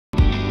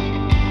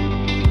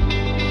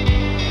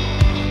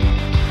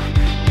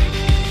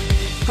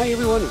Hi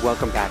everyone,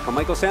 welcome back. I'm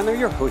Michael Sandler,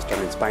 your host of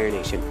Inspire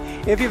Nation.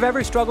 If you've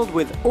ever struggled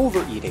with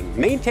overeating,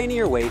 maintaining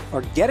your weight,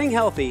 or getting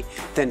healthy,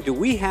 then do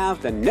we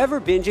have the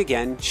Never Binge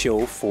Again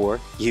show for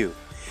you.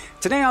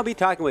 Today I'll be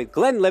talking with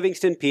Glenn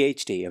Livingston,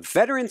 Ph.D., a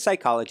veteran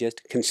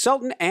psychologist,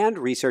 consultant, and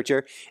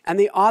researcher, and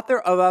the author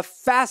of a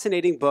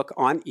fascinating book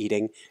on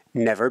eating,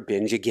 Never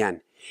Binge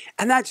Again.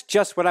 And that's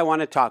just what I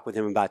want to talk with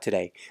him about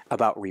today,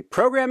 about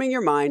reprogramming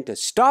your mind to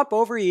stop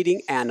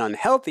overeating and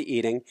unhealthy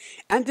eating,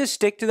 and to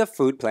stick to the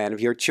food plan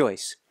of your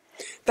choice.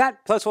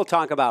 That plus we'll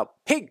talk about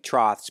pig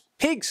troughs,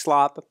 pig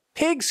slop,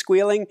 pig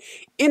squealing,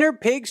 inner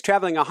pigs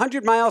traveling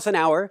 100 miles an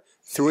hour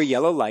through a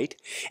yellow light,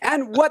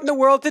 and what in the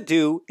world to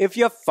do if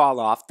you fall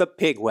off the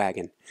pig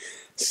wagon.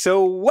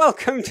 So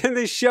welcome to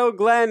the show,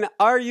 Glenn.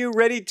 Are you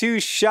ready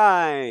to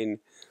shine?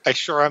 I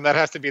sure am. That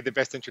has to be the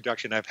best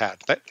introduction I've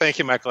had. Thank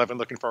you, Michael. I've been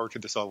looking forward to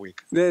this all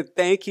week.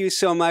 Thank you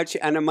so much.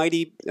 And a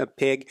mighty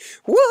pig.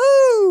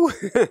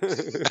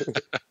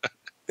 Woohoo!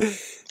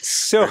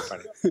 So,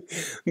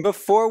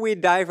 before we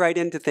dive right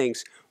into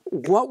things,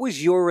 what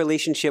was your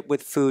relationship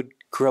with food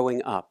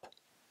growing up?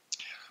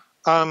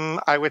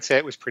 I would say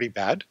it was pretty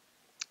bad.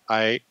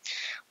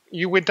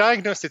 You would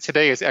diagnose it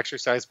today as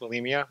exercise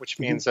bulimia, which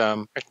means, I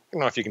don't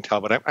know if you can tell,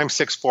 but I'm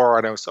 6'4",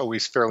 and I was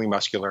always fairly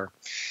muscular.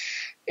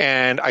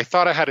 And I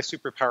thought I had a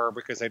superpower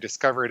because I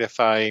discovered if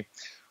I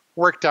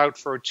worked out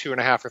for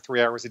 2.5 or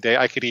 3 hours a day,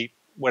 I could eat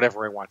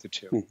whatever I wanted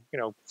to.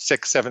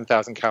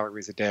 6,000-7,000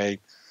 calories a day,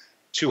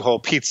 2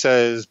 whole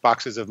pizzas,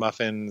 boxes of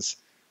muffins,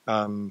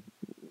 lattes,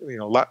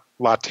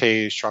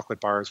 chocolate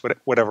bars,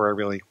 whatever I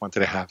really wanted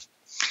to have.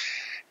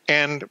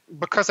 And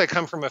because I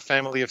come from a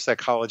family of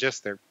psychologists,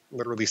 there are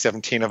literally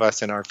 17 of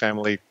us in our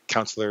family,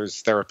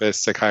 counselors, therapists,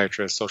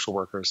 psychiatrists, social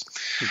workers.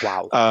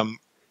 Wow.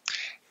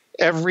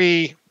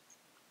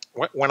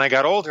 When I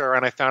got older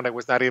and I found I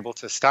was not able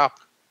to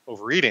stop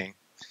overeating,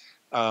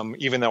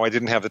 even though I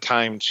didn't have the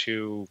time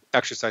to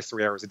exercise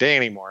 3 hours a day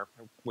anymore,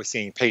 I was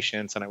seeing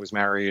patients and I was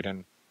married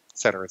and et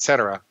cetera, et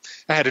cetera.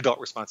 I had adult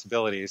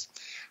responsibilities.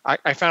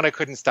 I found I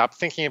couldn't stop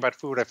thinking about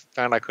food. I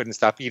found I couldn't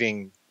stop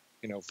eating,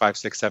 5,000,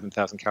 6,000,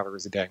 7,000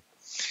 calories a day.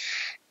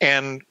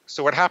 And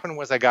so what happened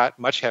was I got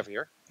much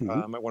heavier.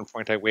 At one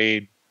point I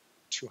weighed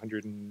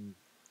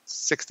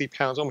 260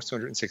 pounds, almost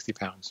 260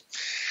 pounds.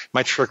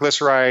 My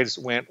triglycerides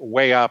went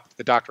way up.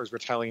 The doctors were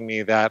telling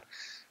me that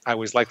I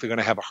was likely going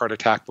to have a heart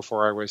attack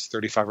before I was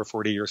 35 or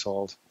 40 years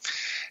old.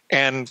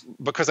 And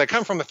because I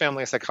come from a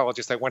family of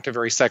psychologists, I went a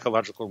very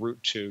psychological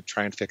route to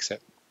try and fix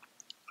it.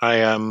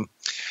 I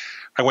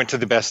went to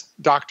the best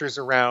doctors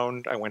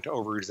around. I went to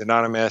Overeaters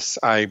Anonymous.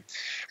 I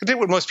did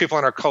what most people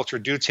in our culture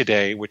do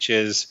today, which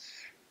is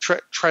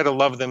try to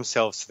love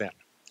themselves thin.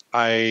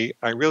 I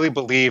really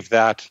believe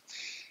that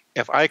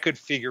if I could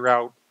figure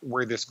out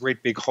where this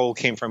great big hole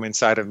came from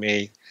inside of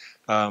me,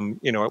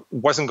 it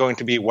wasn't going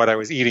to be what I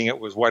was eating, it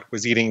was what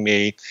was eating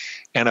me.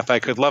 And if I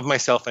could love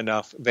myself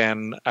enough,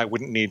 then I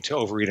wouldn't need to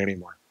overeat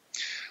anymore.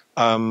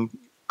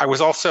 I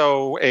was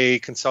also a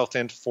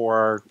consultant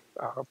for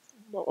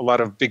a lot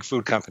of big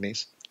food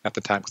companies at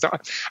the time.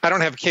 I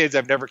don't have kids,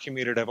 I've never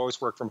commuted, I've always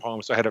worked from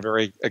home, so I had a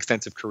very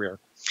extensive career.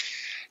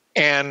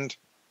 And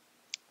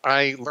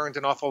I learned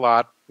an awful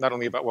lot, not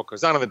only about what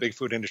goes on in the big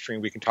food industry,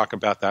 and we can talk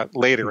about that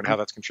later and how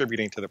that's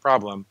contributing to the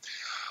problem,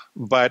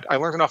 but I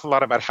learned an awful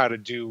lot about how to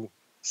do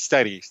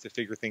studies to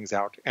figure things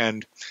out.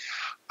 And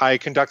I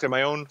conducted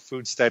my own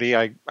food study.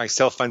 I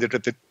self-funded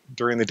it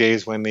during the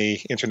days when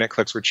the internet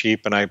clicks were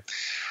cheap, and I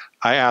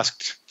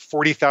asked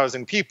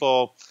 40,000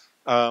 people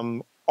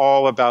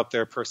all about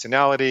their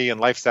personality and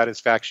life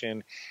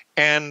satisfaction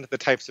and the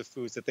types of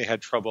foods that they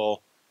had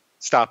trouble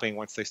stopping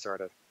once they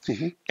started.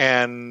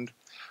 And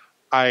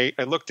I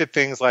looked at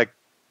things like,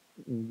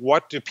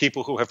 what do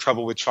people who have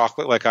trouble with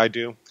chocolate like I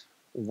do,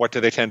 what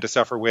do they tend to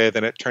suffer with?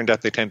 And it turned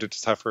out they tended to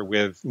suffer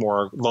with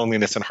more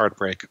loneliness and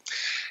heartbreak.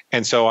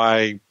 And so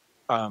I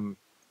kind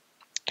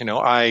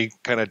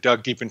of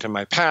dug deep into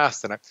my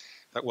past, and I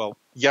thought, well,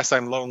 yes,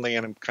 I'm lonely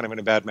and I'm kind of in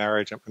a bad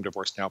marriage. I'm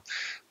divorced now.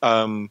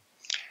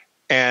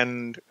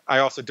 And I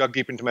also dug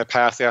deep into my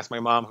past. I asked my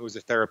mom, who's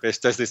a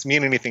therapist, does this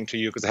mean anything to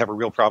you? Because I have a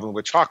real problem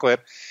with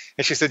chocolate.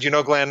 And she said,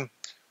 Glenn,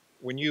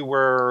 when you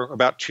were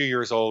about 2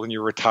 years old and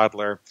you were a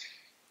toddler,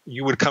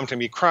 you would come to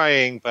me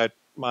crying, but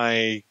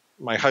my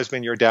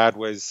husband, your dad,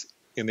 was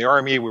in the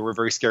army. We were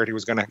very scared he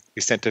was going to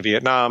be sent to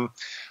Vietnam.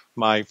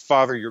 My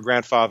father, your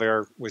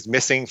grandfather, was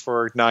missing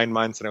for 9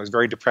 months, and I was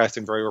very depressed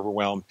and very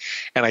overwhelmed.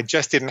 And I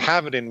just didn't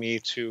have it in me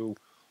to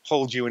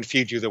hold you and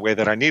feed you the way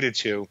that I needed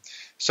to.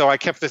 So I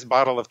kept this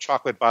bottle of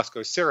chocolate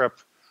Bosco syrup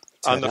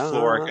on the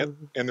floor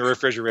in the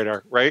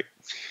refrigerator, right?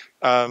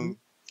 And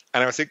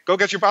I would say, go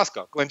get your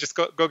Bosco. Glenn, just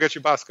go get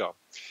your Bosco.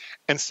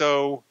 And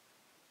so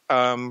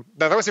now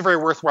that was a very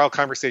worthwhile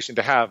conversation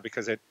to have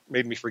because it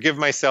made me forgive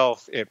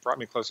myself. It brought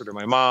me closer to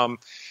my mom.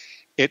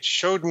 It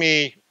showed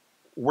me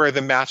where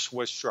the match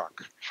was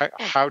struck.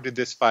 How did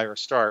this fire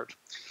start?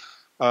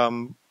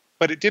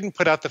 But it didn't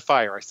put out the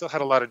fire. I still had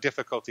a lot of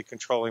difficulty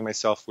controlling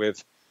myself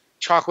with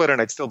chocolate,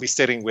 and I'd still be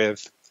sitting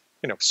with,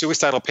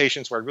 suicidal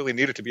patients where I really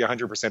needed to be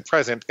 100%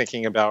 present,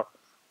 thinking about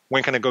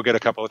when can I go get a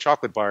couple of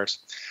chocolate bars?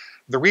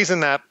 The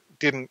reason that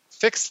didn't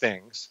fix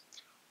things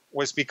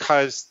was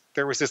because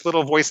there was this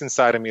little voice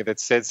inside of me that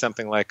said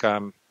something like,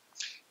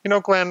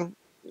 Glenn,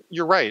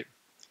 you're right.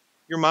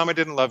 Your mama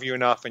didn't love you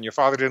enough and your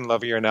father didn't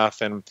love you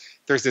enough. And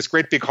there's this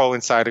great big hole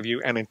inside of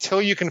you. And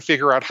until you can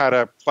figure out how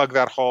to plug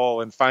that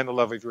hole and find the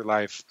love of your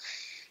life,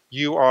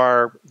 you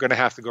are going to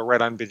have to go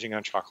right on binging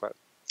on chocolate.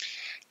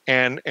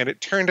 And it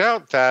turned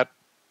out that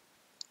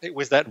it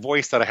was that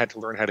voice that I had to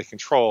learn how to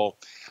control.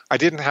 I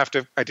didn't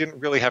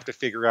really have to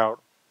figure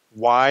out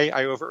why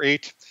I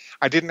overate.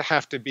 I didn't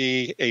have to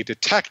be a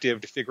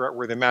detective to figure out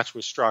where the match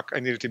was struck. I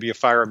needed to be a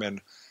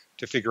fireman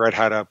to figure out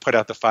how to put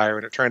out the fire.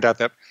 And it turned out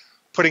that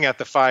putting out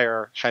the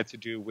fire had to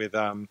do with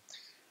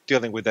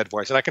dealing with that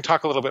voice. And I can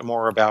talk a little bit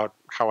more about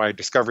how I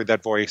discovered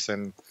that voice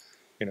and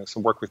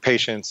some work with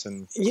patients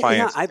and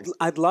clients. Yeah,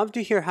 I'd love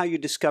to hear how you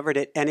discovered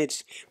it. And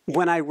it's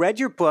when I read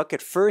your book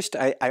at first,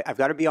 I've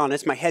got to be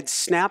honest, my head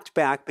snapped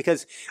back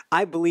because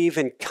I believe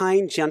in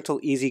kind, gentle,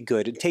 easy,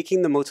 good, and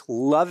taking the most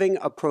loving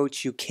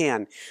approach you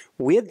can.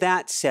 With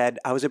that said,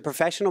 I was a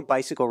professional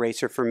bicycle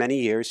racer for many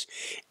years,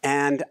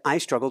 and I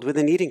struggled with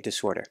an eating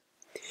disorder.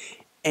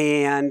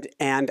 And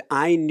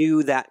I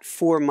knew that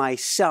for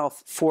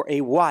myself for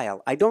a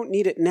while. I don't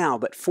need it now,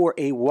 but for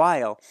a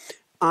while,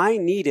 I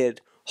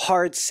needed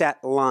hard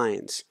set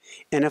lines.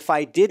 And if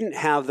I didn't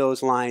have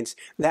those lines,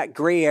 that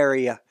gray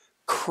area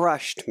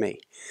crushed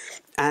me.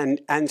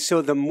 And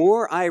so the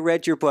more I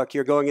read your book,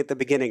 you're going at the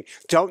beginning,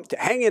 don't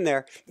hang in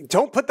there.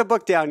 Don't put the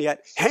book down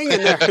yet. Hang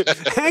in there.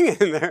 Hang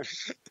in there.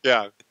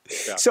 Yeah.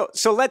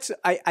 So let's,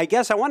 I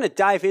guess I want to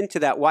dive into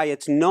that, why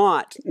it's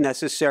not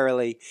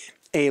necessarily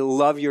a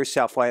love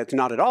yourself, why it's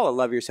not at all a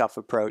love yourself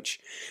approach.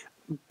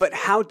 But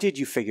how did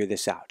you figure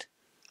this out?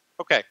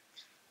 Okay.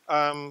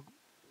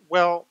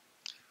 Well,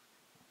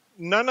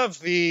 none of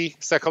the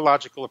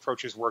psychological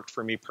approaches worked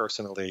for me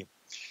personally.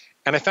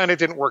 And I found it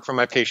didn't work for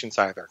my patients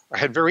either. I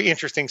had very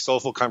interesting,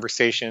 soulful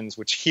conversations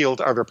which healed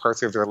other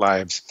parts of their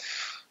lives,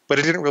 but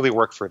it didn't really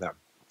work for them.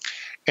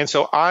 And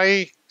so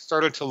I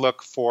started to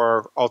look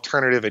for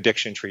alternative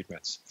addiction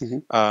treatments.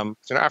 Mm-hmm.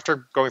 So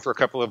after going through a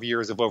couple of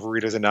years of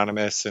Overeaters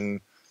Anonymous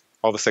and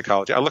all the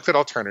psychology, I looked at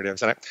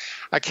alternatives. And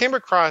I came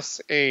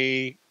across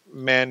a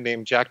man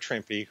named Jack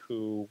Trimpey,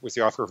 who was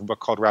the author of a book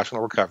called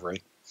Rational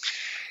Recovery.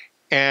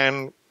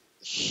 And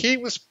he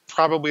was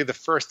probably the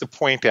first to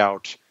point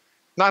out,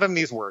 not in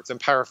these words, I'm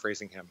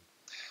paraphrasing him,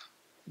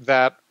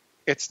 that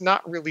it's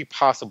not really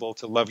possible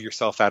to love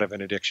yourself out of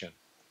an addiction,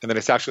 and that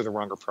it's actually the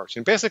wrong approach.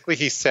 And basically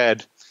he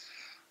said,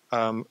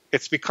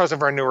 it's because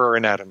of our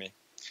neuroanatomy.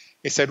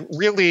 He said,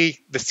 really,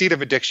 the seat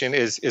of addiction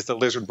is the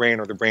lizard brain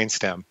or the brain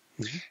stem.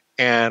 Mm-hmm.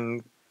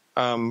 And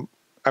I'm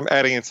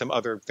adding in some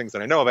other things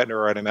that I know about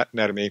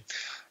neuroanatomy.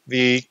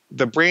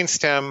 The brain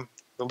stem,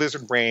 the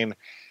lizard brain,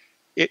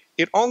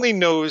 it only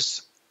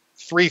knows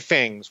three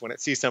things when it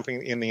sees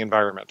something in the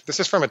environment. This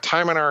is from a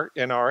time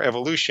in our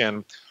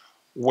evolution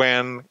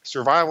when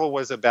survival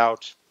was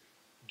about,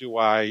 do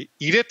I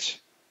eat it,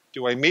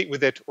 do I mate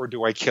with it, or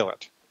do I kill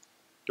it?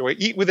 Do I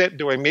eat with it,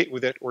 do I mate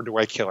with it, or do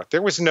I kill it?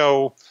 There was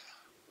no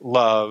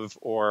love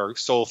or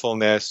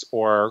soulfulness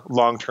or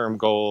long-term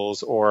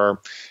goals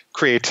or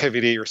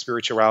creativity or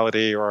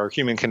spirituality or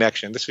human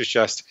connection. This was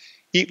just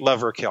eat,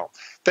 love, or kill.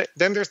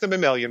 Then there's the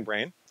mammalian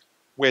brain,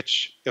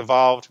 which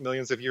evolved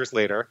millions of years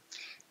later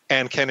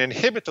and can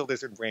inhibit the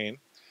lizard brain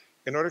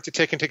in order to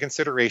take into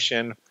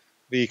consideration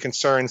the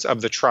concerns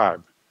of the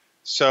tribe.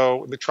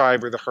 So the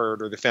tribe or the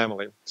herd or the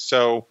family.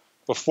 So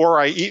before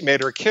I eat,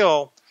 mate, or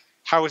kill,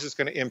 how is this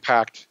going to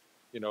impact,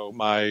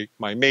 my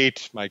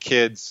mate, my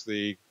kids,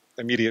 the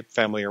immediate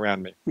family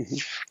around me? Mm-hmm.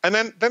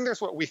 And then there's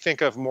what we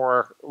think of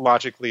more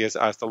logically as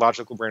the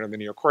logical brain or the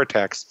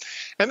neocortex.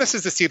 And this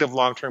is the seat of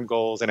long-term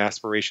goals and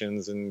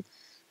aspirations and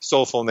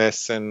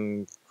soulfulness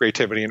and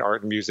creativity and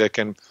art and music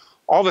and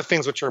all the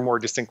things which are more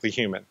distinctly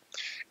human.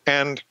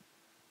 And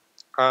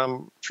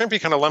Trimpey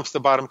kind of lumps the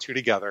bottom two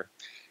together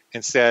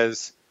and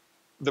says,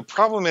 the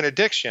problem in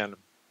addiction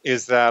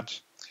is that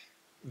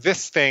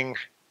this thing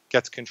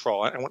gets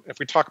control. And if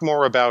we talk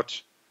more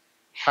about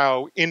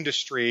how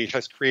industry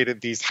has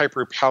created these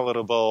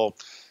hyper-palatable,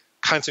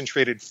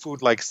 concentrated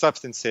food-like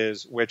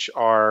substances which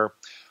are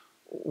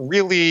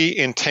really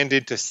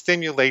intended to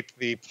stimulate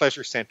the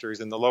pleasure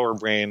centers in the lower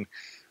brain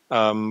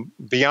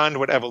beyond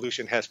what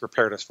evolution has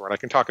prepared us for. And I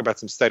can talk about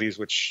some studies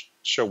which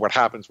show what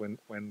happens when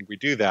we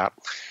do that.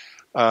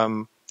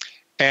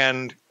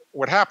 And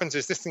what happens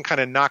is this thing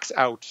kind of knocks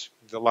out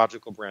the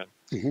logical brain.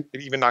 Mm-hmm.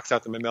 It even knocks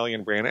out the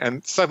mammalian brain.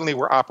 And suddenly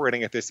we're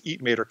operating at this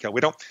eat, mate, or kill.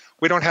 We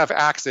don't have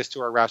access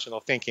to our rational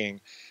thinking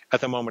at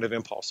the moment of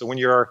impulse. So when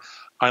you're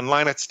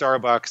online at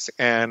Starbucks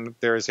and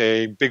there's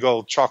a big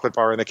old chocolate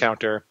bar on the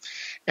counter,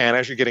 and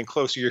as you're getting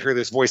closer, you hear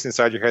this voice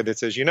inside your head that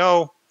says,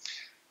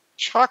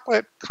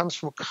 chocolate comes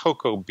from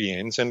cocoa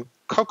beans, and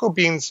cocoa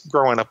beans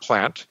grow on a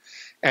plant,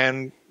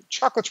 and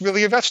chocolate's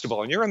really a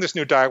vegetable, and you're on this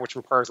new diet which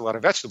requires a lot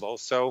of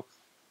vegetables, so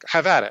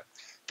have at it.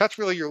 That's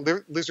really your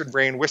lizard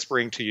brain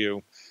whispering to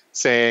you,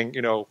 saying,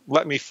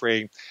 let me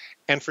free.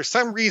 And for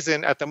some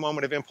reason, at the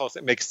moment of impulse,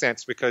 it makes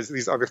sense because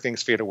these other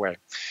things fade away.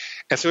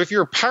 And so if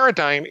your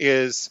paradigm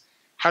is,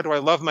 how do I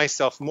love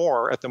myself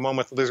more, at the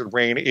moment the lizard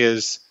brain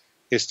is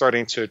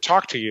starting to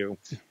talk to you,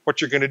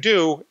 what you're going to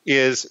do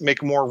is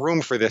make more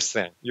room for this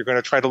thing. You're going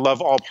to try to love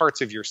all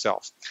parts of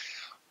yourself.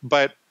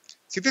 But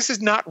see, this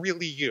is not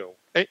really you,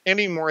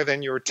 any more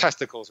than your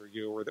testicles are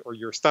you, or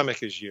your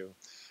stomach is you.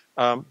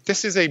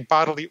 This is a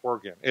bodily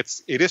organ.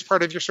 It is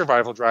part of your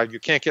survival drive. You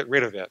can't get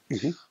rid of it.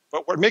 Mm-hmm.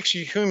 But what makes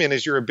you human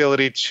is your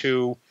ability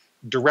to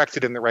direct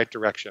it in the right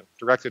direction,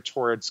 direct it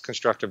towards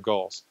constructive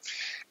goals.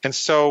 And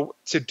so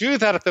to do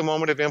that at the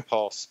moment of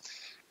impulse,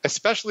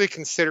 especially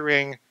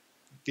considering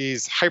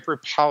these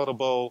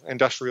hyper-palatable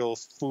industrial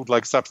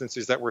food-like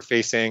substances that we're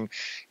facing,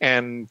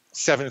 and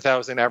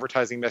 7,000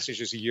 advertising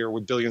messages a year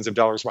with billions of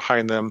dollars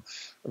behind them,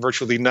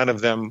 virtually none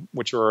of them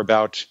which are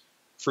about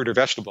fruit or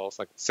vegetables,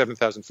 like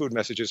 7,000 food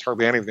messages,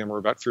 hardly any of them are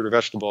about fruit or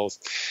vegetables.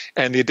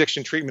 And the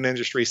addiction treatment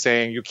industry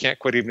saying you can't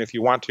quit even if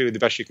you want to, the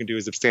best you can do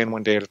is abstain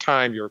one day at a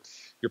time, you're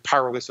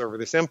powerless over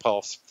this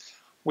impulse.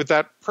 With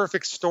that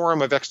perfect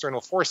storm of external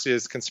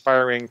forces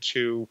conspiring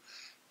to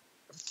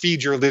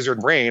feed your lizard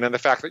brain, and the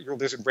fact that your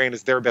lizard brain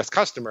is their best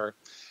customer,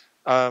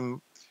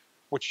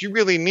 what you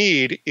really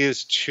need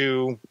is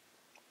to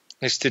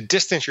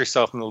distance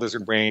yourself from the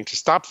lizard brain, to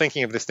stop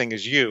thinking of this thing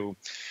as you,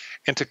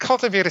 and to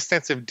cultivate a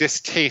sense of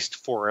distaste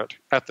for it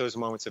at those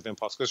moments of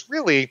impulse. Because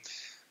really,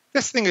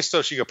 this thing is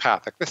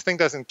sociopathic. This thing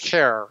doesn't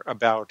care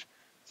about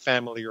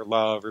family or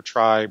love or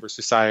tribe or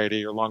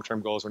society or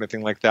long-term goals or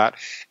anything like that.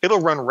 It'll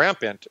run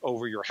rampant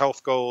over your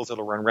health goals.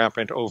 It'll run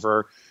rampant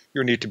over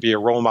your need to be a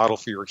role model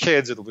for your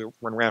kids. It'll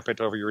run rampant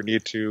over your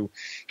need to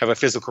have a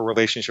physical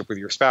relationship with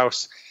your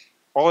spouse.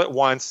 All it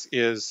wants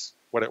is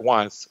what it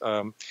wants.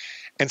 And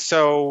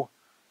so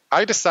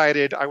I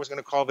decided I was going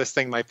to call this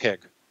thing my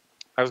pig.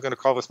 I was going to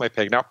call this my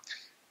pig. Now,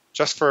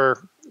 just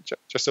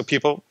so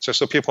people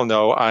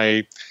know,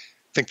 I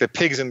think that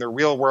pigs in the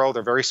real world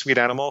are very sweet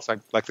animals. I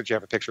like that you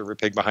have a picture of a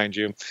pig behind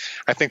you.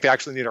 I think they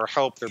actually need our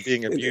help. They're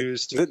being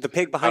abused. The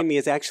pig behind me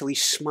is actually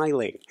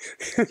smiling.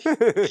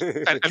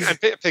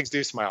 and pigs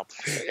do smile.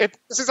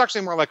 This is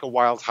actually more like a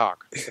wild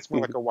hog. It's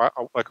more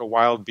like a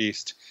wild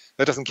beast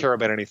that doesn't care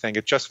about anything.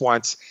 It just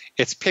wants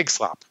its pig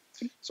slop.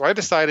 So I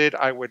decided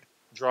I would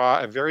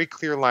draw a very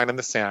clear line in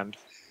the sand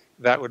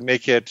that would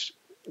make it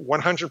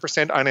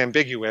 100%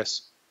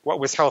 unambiguous what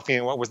was healthy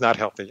and what was not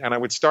healthy. And I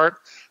would start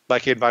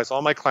like I advise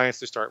all my clients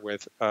to start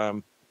with.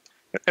 And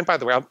by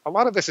the way, a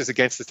lot of this is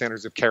against the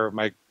standards of care of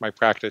my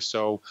practice.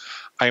 So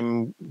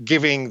I'm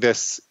giving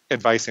this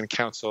advice and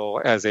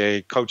counsel as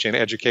a coach and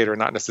educator,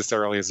 not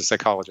necessarily as a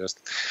psychologist.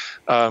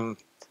 Not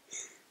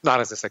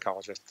as a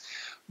psychologist.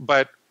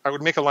 But I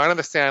would make a line in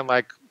the sand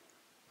like,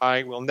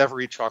 I will never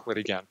eat chocolate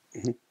again.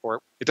 Mm-hmm.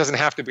 Or it doesn't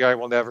have to be I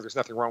will never. There's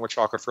nothing wrong with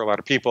chocolate for a lot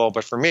of people.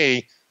 But for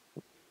me,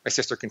 my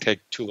sister can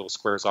take 2 little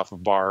squares off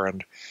of bar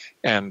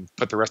and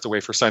put the rest away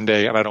for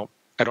Sunday, and I don't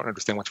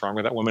understand what's wrong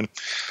with that woman.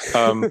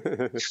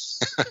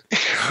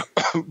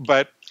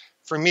 But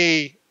for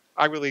me,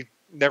 I really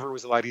never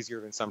was a lot easier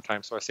than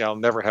sometimes. So I say I'll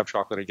never have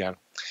chocolate again.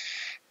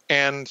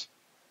 And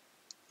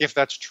if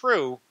that's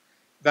true,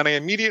 then I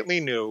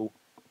immediately knew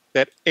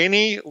that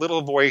any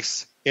little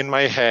voice in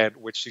my head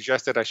which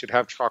suggested I should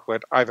have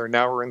chocolate either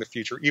now or in the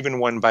future, even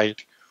one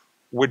bite,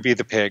 would be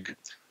the pig.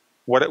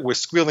 What it was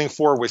squealing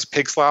for was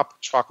pig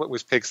slop, chocolate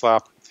was pig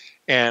slop,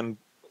 and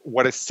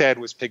what it said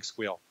was pig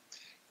squeal.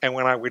 And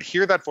when I would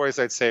hear that voice,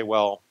 I'd say,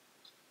 well,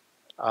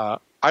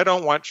 I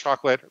don't want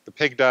chocolate, the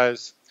pig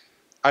does.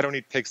 I don't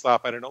eat pig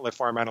slop, I don't let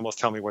farm animals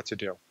tell me what to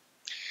do.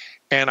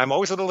 And I'm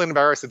always a little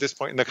embarrassed at this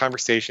point in the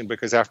conversation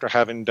because after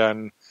having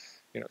done,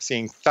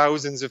 seeing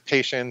thousands of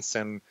patients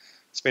and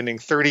spending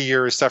 30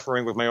 years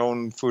suffering with my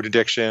own food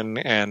addiction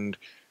and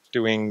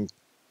doing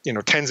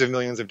tens of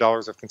millions of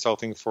dollars of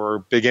consulting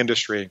for big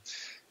industry,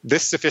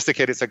 this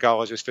sophisticated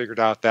psychologist figured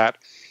out that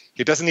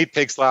he doesn't eat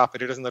pig slop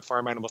and he doesn't let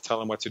farm animals tell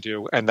him what to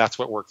do, and that's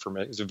what worked for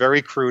me. It was a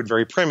very crude,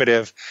 very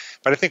primitive,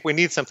 but I think we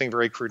need something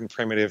very crude and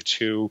primitive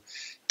to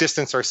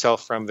distance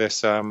ourselves from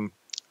this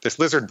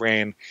lizard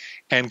brain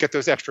and get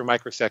those extra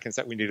microseconds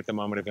that we need at the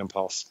moment of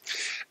impulse.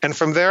 And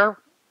from there,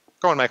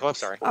 go on, Michael, I'm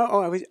sorry.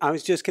 I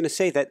was just going to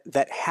say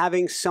that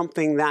having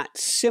something that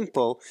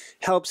simple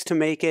helps to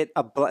make it,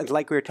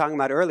 like we were talking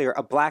about earlier,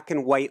 a black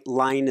and white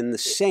line in the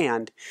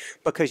sand,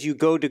 because you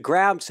go to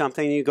grab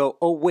something and you go,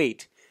 oh,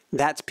 wait,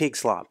 that's pig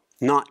slop.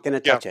 Not going to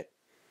touch it.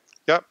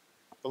 Yep.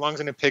 Belongs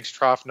in a pig's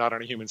trough, not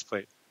on a human's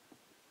plate.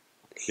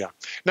 Yeah.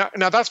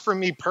 Now that's for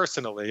me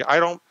personally.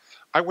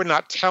 I would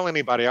not tell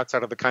anybody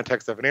outside of the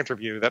context of an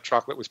interview that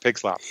chocolate was pig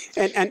slop.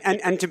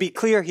 And to be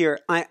clear here,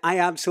 I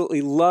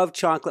absolutely love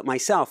chocolate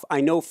myself.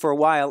 I know for a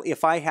while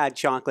if I had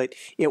chocolate,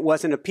 it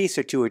wasn't a piece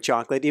or two of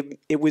chocolate.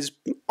 It was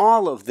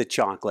all of the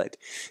chocolate.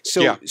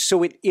 So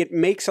it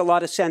makes a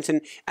lot of sense.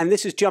 And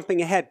this is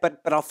jumping ahead,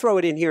 but I'll throw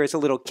it in here as a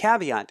little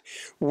caveat.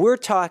 We're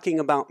talking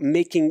about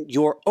making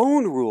your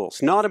own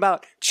rules, not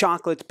about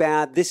chocolate's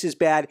bad, this is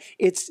bad.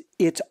 It's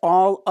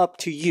all up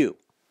to you.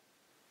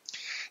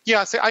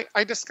 Yeah, so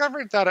I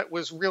discovered that it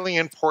was really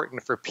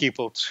important for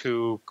people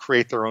to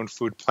create their own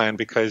food plan,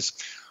 because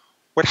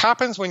what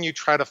happens when you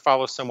try to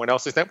follow someone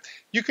else's, that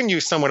you can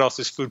use someone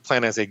else's food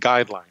plan as a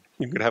guideline.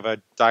 You could have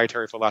a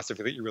dietary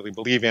philosophy that you really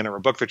believe in or a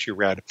book that you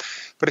read.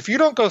 But if you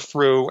don't go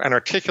through and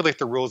articulate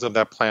the rules of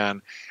that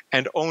plan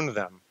and own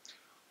them,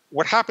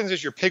 what happens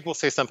is your pig will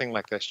say something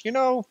like this: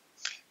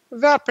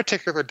 that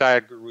particular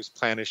diet guru's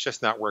plan is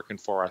just not working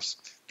for us.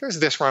 There's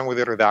this wrong with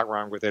it or that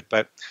wrong with it,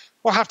 but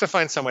we'll have to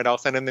find someone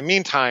else. And in the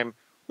meantime,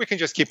 we can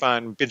just keep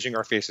on binging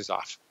our faces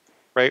off,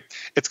 right?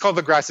 It's called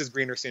the grass is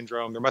greener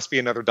syndrome. There must be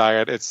another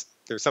diet.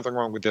 There's something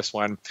wrong with this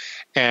one.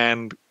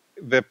 And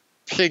the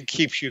pig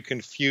keeps you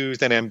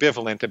confused and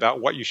ambivalent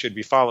about what you should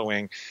be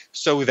following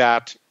so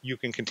that you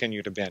can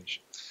continue to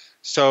binge.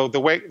 So the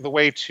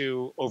way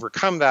to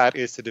overcome that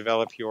is to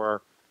develop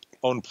your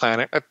own plan.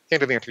 At the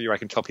end of the interview, I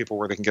can tell people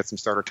where they can get some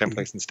starter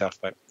templates and stuff,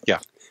 but yeah.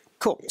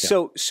 Cool.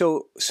 Yeah.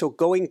 So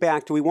going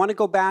back, do we want to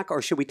go back,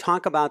 or should we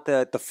talk about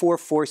the four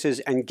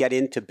forces and get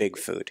into big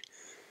food?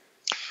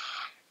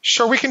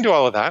 Sure, we can do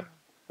all of that.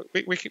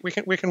 We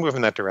can move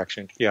in that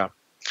direction. Yeah.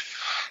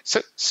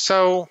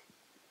 So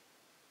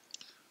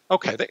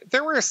okay,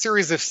 there were a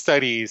series of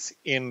studies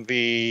in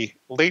the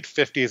late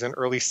 50s and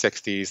early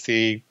 60s.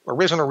 The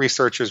original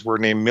researchers were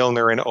named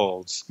Milner and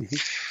Olds. Mm-hmm.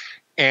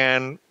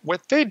 And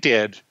what they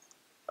did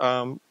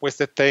was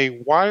that they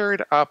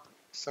wired up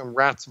some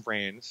rats'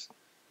 brains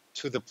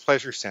to the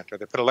pleasure center.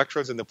 They put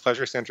electrodes in the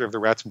pleasure center of the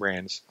rats'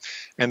 brains,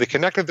 and they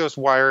connected those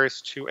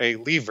wires to a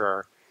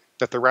lever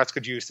that the rats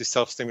could use to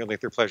self-stimulate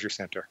their pleasure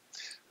center.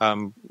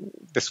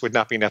 This would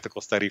not be an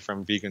ethical study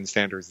from vegan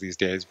standards these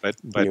days, but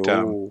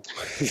no.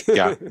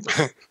 Yeah.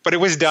 But it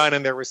was done,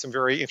 and there was some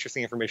very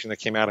interesting information that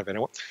came out of it.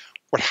 And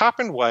what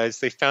happened was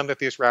they found that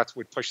these rats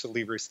would push the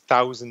levers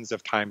thousands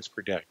of times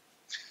per day.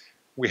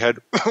 We had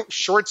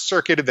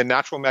short-circuited the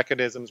natural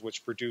mechanisms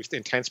which produced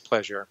intense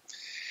pleasure,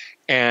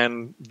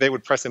 and they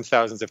would press them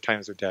thousands of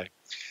times a day.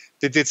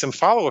 They did some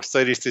follow-up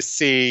studies to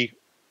see,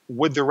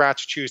 would the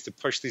rats choose to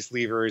push these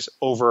levers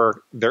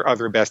over their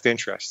other best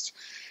interests?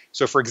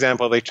 So, for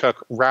example, they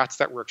took rats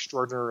that were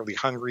extraordinarily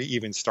hungry,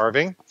 even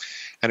starving,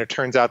 and it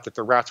turns out that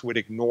the rats would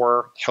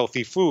ignore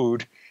healthy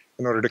food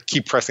in order to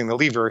keep pressing the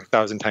lever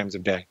 1,000 times a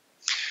day.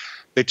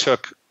 They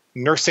took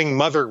nursing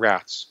mother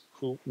rats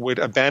who would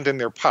abandon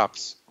their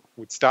pups,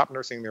 would stop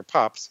nursing their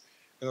pups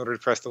in order to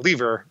press the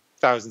lever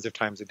thousands of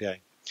times a day.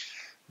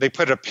 They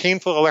put a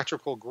painful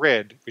electrical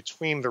grid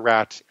between the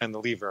rat and the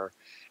lever,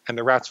 and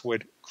the rats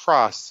would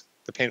cross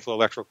the painful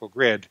electrical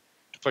grid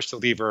to push the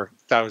lever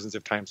thousands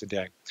of times a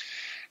day.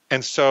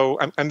 And so,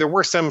 and there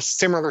were some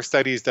similar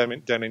studies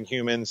done in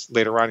humans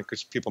later on,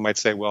 because people might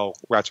say, well,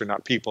 rats are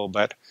not people,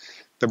 but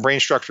the brain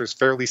structure is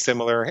fairly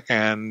similar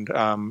and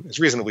is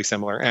reasonably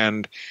similar,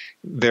 and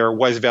there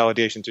was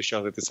validation to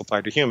show that this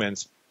applied to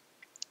humans.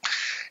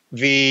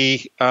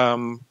 The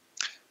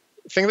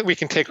thing that we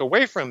can take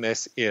away from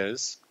this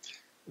is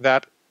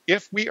that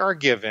if we are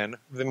given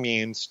the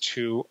means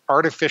to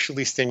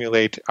artificially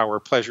stimulate our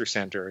pleasure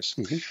centers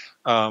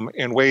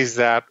in ways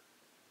that,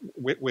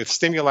 with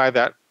stimuli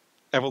that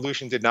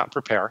evolution did not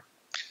prepare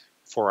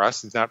for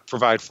us, did not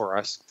provide for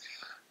us,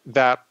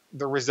 that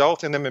the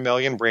result in the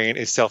mammalian brain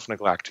is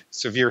self-neglect,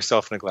 severe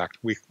self-neglect.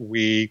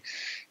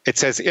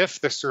 It's as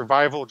if the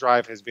survival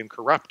drive has been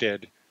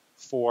corrupted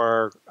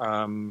for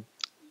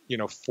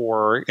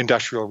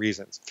industrial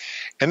reasons.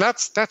 And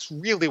that's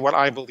really what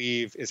I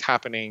believe is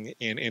happening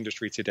in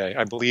industry today.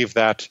 I believe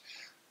that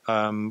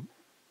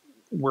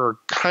we're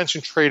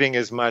concentrating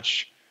as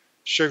much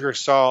sugar,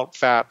 salt,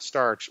 fat,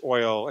 starch,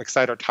 oil,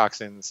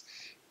 excitotoxins,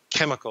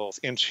 chemicals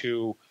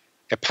into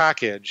a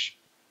package,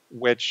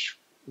 which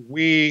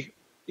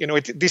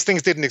these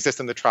things didn't exist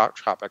in the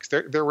tropics.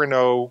 There were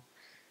no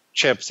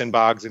chips and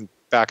bogs and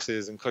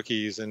Baxes and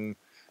cookies, and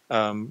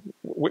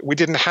we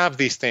didn't have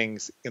these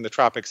things in the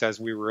tropics as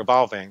we were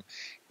evolving.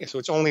 So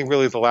it's only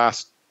really the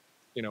last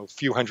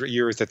few hundred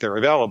years that they're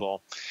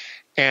available.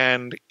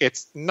 And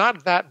it's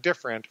not that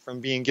different from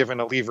being given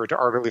a lever to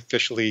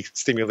artificially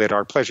stimulate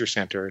our pleasure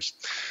centers.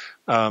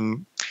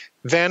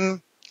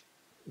 Then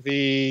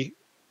the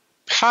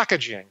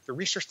packaging, the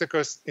research that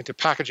goes into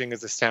packaging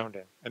is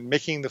astounding, and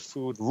making the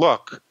food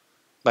look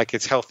like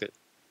it's healthy.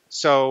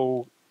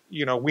 So,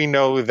 we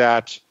know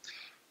that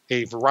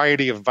a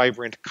variety of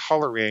vibrant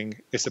coloring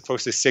is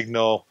supposed to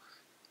signal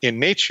in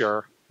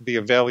nature the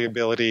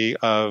availability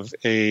of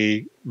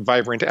a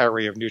vibrant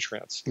array of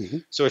nutrients. Mm-hmm.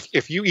 So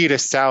if you eat a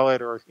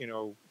salad or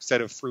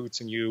set of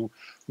fruits and you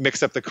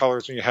mix up the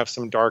colors and you have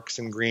some darks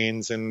and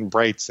greens and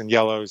brights and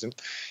yellows, and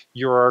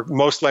you're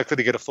most likely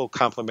to get a full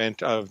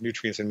complement of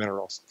nutrients and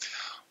minerals.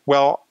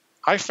 Well,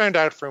 I found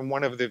out from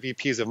one of the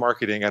VPs of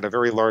marketing at a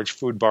very large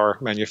food bar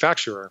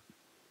manufacturer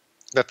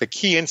that the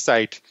key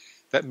insight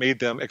that made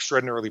them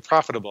extraordinarily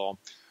profitable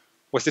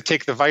was to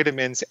take the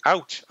vitamins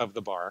out of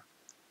the bar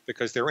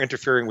because they were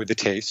interfering with the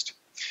taste,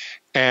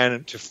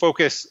 and to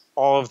focus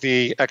all of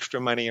the extra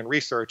money and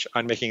research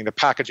on making the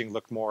packaging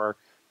look more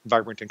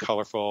vibrant and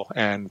colorful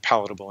and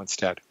palatable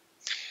instead.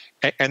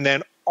 And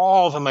then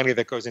all the money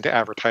that goes into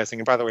advertising.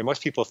 And by the way,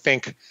 most people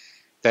think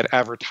that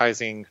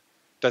advertising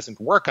doesn't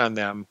work on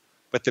them.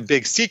 But the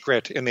big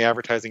secret in the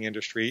advertising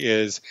industry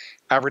is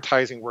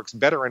advertising works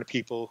better on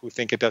people who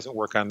think it doesn't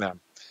work on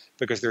them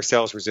because their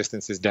sales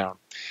resistance is down.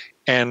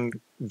 And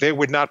they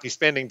would not be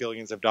spending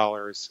billions of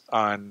dollars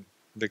on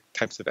the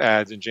types of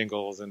ads and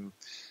jingles and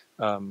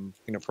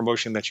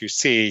promotion that you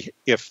see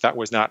if that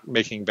was not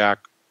making back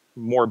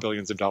more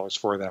billions of dollars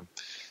for them.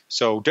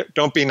 So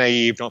don't be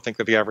naive. Don't think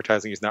that the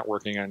advertising is not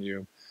working on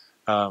you.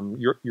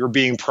 You're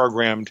being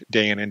programmed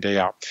day in and day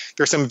out.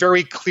 There's some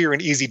very clear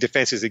and easy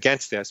defenses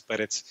against this, but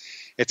it's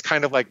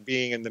kind of like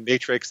being in the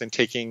Matrix and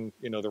taking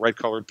the right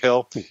colored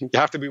pill. You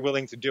have to be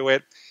willing to do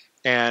it,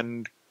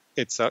 and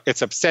it's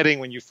upsetting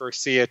when you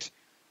first see it,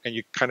 and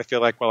you kind of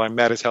feel like, well, I'm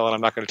mad as hell and I'm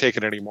not going to take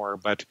it anymore.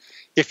 But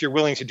if you're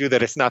willing to do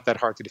that, it's not that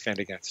hard to defend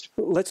against.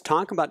 Let's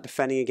talk about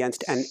defending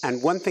against.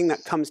 And one thing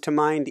that comes to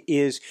mind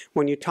is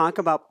when you talk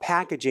about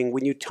packaging,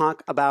 when you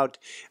talk about,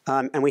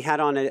 and we had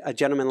on a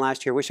gentleman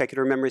last year, I wish I could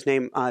remember his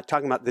name,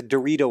 talking about the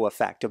Dorito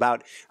effect,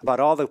 about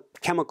all the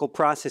chemical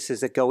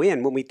processes that go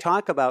in. When we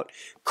talk about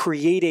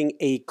creating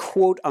a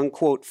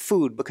quote-unquote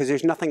food, because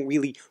there's nothing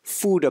really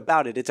food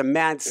about it. It's a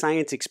mad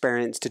science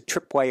experiment to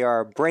tripwire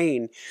our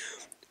brain.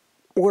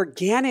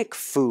 Organic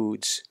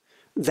foods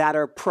that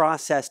are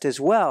processed as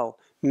well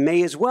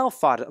may as well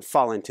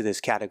fall into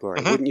this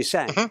category, wouldn't you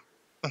say?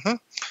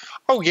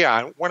 Oh,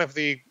 yeah. One of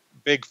the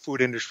big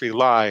food industry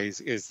lies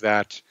is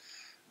that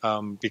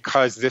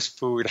because this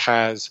food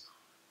has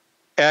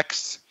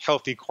X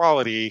healthy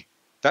quality,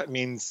 that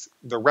means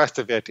the rest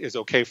of it is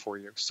okay for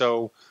you.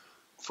 So,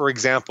 for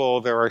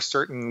example, there are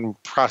certain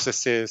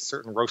processes,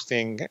 certain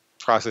roasting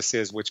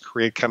processes, which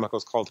create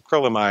chemicals called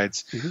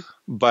acrylamides.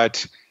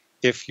 But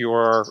if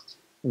you're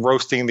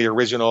roasting the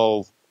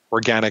original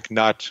organic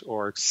nut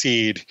or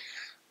seed,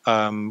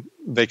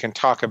 they can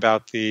talk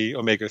about the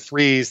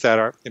omega-3s that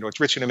are, it's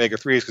rich in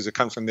omega-3s because it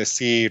comes from this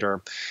seed,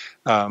 or,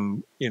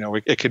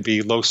 it could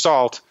be low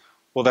salt.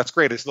 Well, that's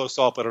great. It's low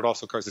salt, but it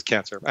also causes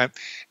cancer.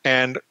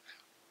 And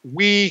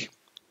we,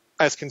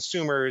 as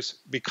consumers,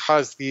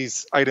 because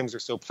these items are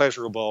so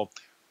pleasurable,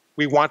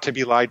 we want to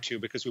be lied to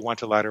because we want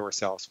to lie to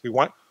ourselves. We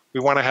want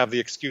to have the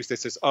excuse that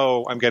says,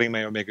 oh, I'm getting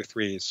my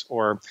omega-3s,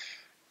 or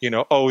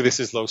oh,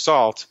 this is low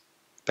salt.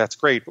 That's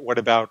great, but what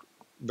about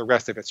the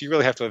rest of it? So you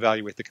really have to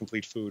evaluate the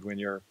complete food when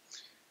you're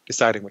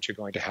deciding what you're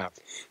going to have.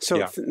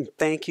 So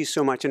thank you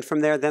so much. And from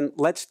there, then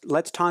let's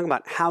talk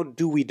about how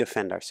do we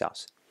defend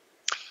ourselves?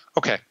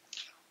 Okay.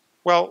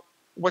 Well,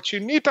 what you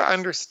need to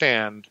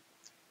understand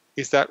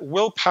is that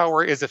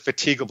willpower is a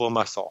fatigable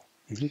muscle.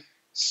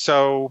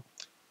 So,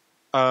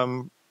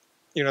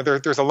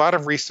 there's a lot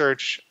of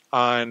research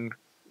on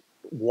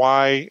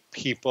why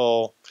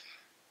people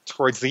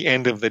towards the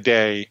end of the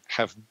day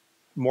have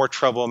more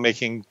trouble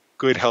making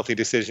good, healthy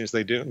decisions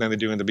than they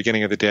do in the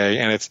beginning of the day.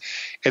 And it's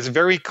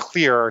very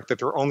clear that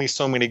there are only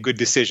so many good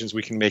decisions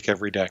we can make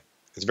every day.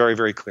 It's very,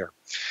 very clear.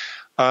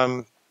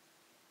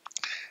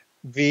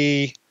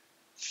 The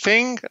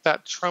thing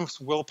that trumps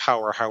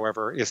willpower,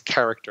 however, is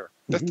character.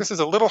 This is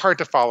a little hard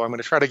to follow. I'm going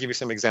to try to give you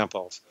some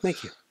examples.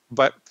 Thank you.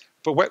 But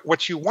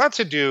what you want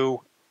to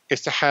do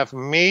is to have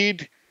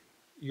made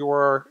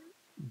your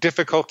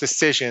difficult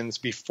decisions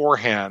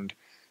beforehand,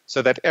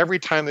 so that every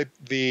time that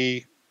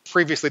the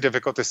previously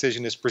difficult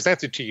decision is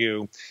presented to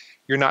you,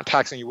 you're not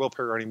taxing your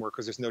willpower anymore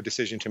because there's no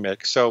decision to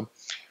make. So,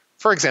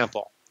 for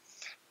example,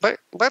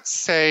 let's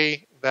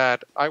say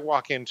that I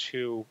walk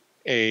into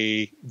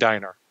a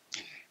diner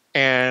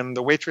and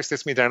the waitress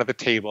sits me down at the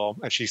table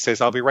and she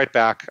says, I'll be right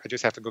back. I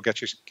just have to go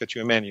get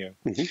you a menu.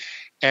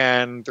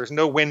 And there's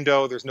no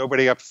window. There's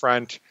nobody up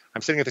front.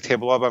 I'm sitting at the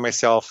table all by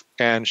myself,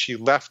 and she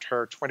left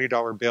her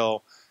 $20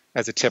 bill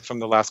as a tip from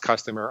the last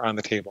customer on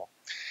the table.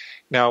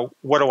 Now,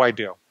 what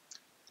do?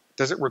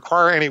 Does it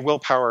require any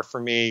willpower for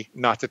me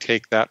not to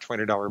take that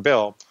 $20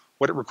 bill?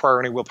 Would it require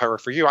any willpower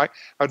for you? I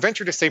would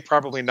venture to say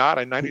probably not.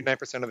 And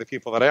 99% of the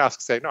people that I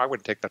ask say, no, I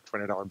wouldn't take that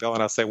 $20 bill.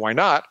 And I'll say, why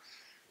not?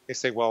 They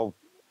say, well,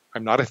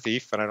 I'm not a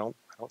thief and I don't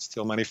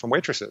steal money from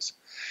waitresses.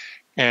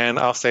 And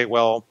I'll say,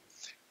 well,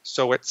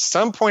 so at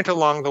some point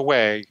along the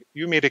way,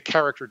 you made a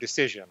character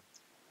decision.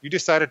 You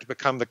decided to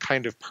become the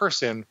kind of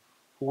person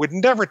who would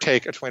never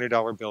take a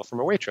 $20 bill from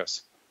a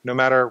waitress. No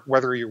matter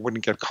whether you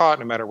wouldn't get caught,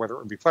 no matter whether it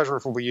would be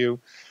pleasurable for you,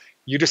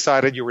 you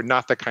decided you were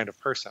not that kind of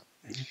person.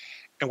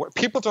 And what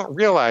people don't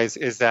realize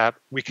is that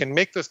we can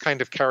make those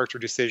kind of character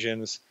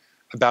decisions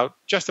about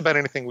just about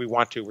anything we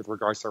want to with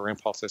regards to our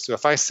impulses. So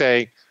if I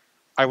say,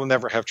 I will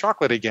never have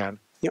chocolate again,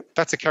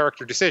 that's a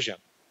character decision.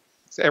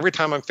 So every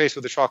time I'm faced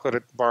with a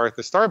chocolate bar at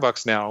the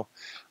Starbucks now,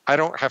 I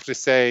don't have to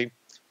say,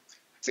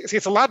 see,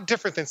 it's a lot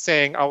different than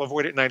saying I'll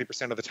avoid it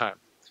 90% of the time.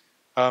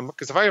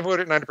 Because if I avoid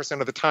it 90%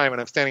 of the time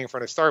and I'm standing in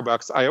front of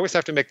Starbucks, I always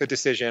have to make the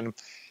decision,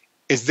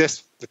 is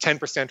this the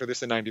 10% or this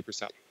the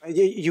 90%?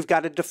 You've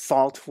got a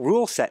default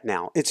rule set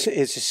now. It's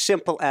as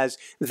simple as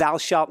thou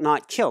shalt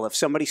not kill. If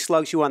somebody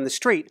slugs you on the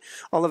street,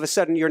 all of a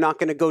sudden you're not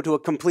going to go to a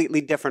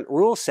completely different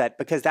rule set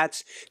because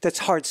that's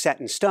hard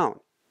set in stone.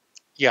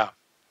 Yeah.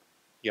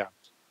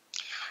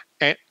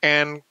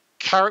 And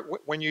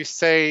when you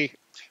say,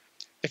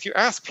 if you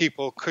ask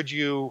people, could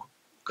you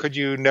could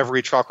you never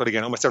eat chocolate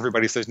again? Almost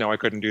everybody says, no, I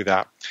couldn't do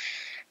that.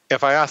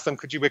 If I ask them,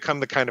 could you become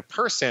the kind of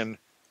person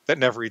that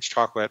never eats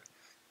chocolate?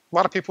 A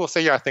lot of people will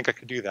say, yeah, I think I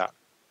could do that.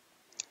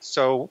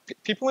 So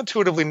people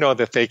intuitively know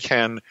that they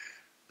can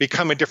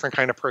become a different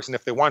kind of person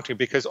if they want to,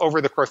 because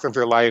over the course of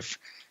their life,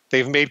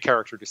 they've made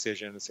character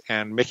decisions,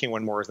 and making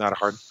one more is not a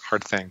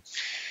hard thing.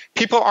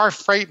 People are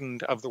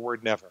frightened of the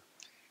word never.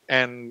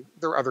 And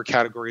there are other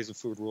categories of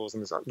food rules,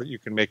 and you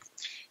can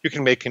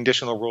make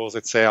conditional rules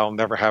that say, I'll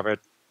never have it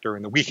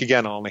during the week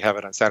again, I'll only have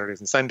it on Saturdays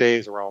and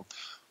Sundays, or I'll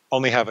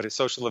only have it at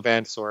social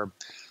events, or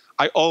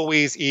I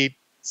always eat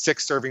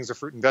 6 servings of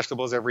fruit and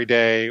vegetables every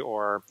day,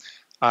 or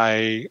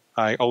I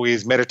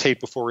always meditate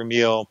before a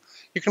meal.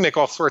 You can make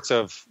all sorts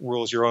of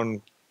rules. Your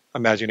own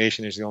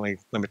imagination is the only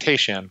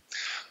limitation.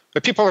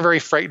 But people are very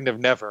frightened of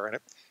never. And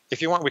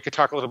if you want, we could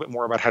talk a little bit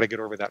more about how to get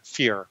over that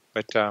fear.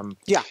 But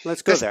yeah,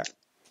 let's go there.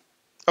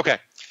 Okay.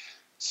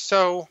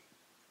 So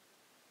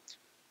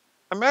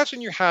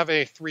imagine you have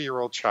a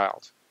 3-year-old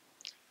child,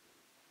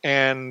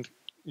 and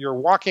you're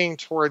walking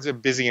towards a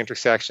busy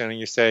intersection, and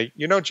you say,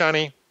 you know,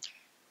 Johnny,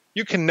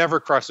 you can never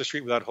cross the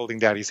street without holding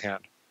Daddy's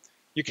hand.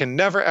 You can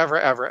never, ever,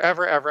 ever,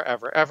 ever, ever,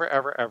 ever, ever,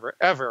 ever, ever,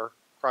 ever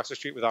cross the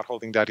street without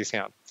holding Daddy's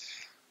hand.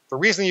 The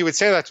reason you would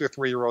say that to a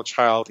 3-year-old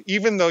child,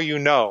 even though you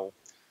know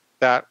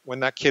that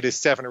when that kid is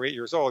 7 or 8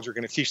 years old, you're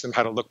going to teach them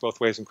how to look both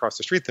ways and cross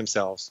the street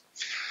themselves,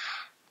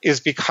 is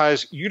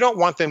because you don't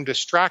want them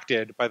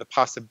distracted by the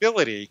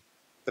possibility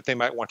that they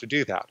might want to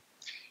do that.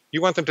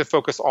 You want them to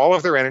focus all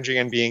of their energy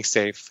on being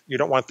safe. You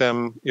don't want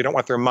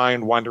their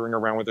mind wandering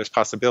around with those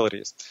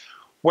possibilities.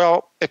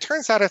 Well, it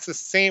turns out it's the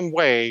same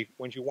way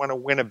when you want to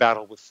win a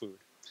battle with food.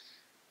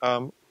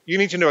 You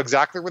need to know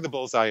exactly where the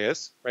bullseye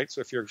is, right?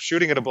 So if you're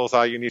shooting at a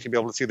bullseye, you need to be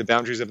able to see the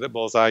boundaries of the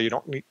bullseye. You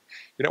don't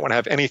want to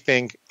have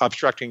anything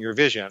obstructing your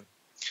vision.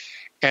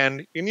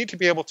 And you need to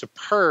be able to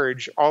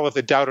purge all of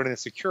the doubt and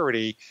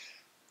insecurity,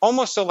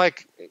 almost so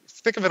like,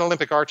 think of an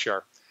Olympic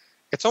archer.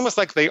 It's almost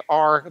like they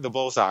are the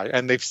bullseye,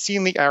 and they've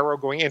seen the arrow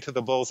going into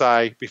the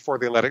bullseye before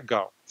they let it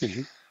go.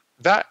 Mm-hmm.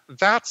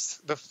 That's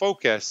the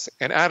focus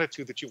and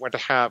attitude that you want to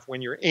have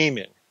when you're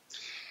aiming.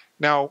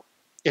 Now,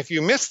 if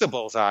you miss the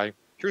bullseye,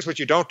 here's what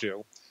you don't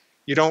do.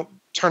 You don't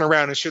turn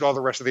around and shoot all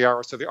the rest of the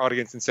arrows to the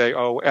audience and say,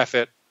 oh, F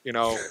it, you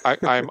know,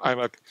 I'm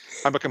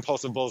a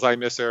compulsive bullseye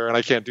misser and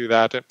I can't do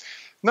that.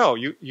 No,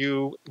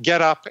 you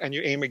get up and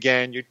you aim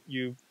again.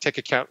 You take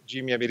account,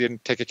 gee, maybe I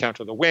didn't take account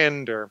of the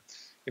wind, or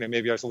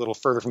maybe I was a little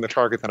further from the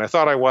target than I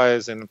thought I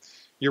was, and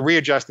you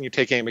readjust and you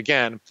take aim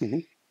again. Mm-hmm.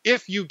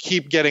 If you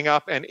keep getting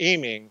up and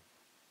aiming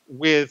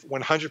with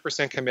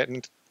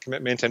 100%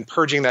 commitment and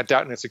purging that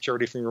doubt and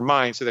insecurity from your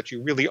mind so that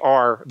you really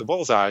are the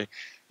bullseye,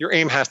 your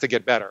aim has to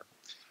get better.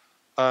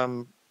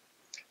 Now,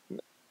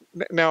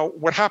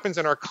 what happens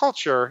in our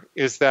culture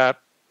is that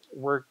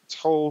we're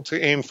told to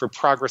aim for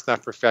progress,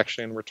 not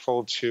perfection. We're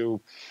told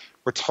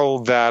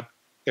that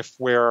if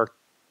we're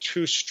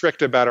too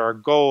strict about our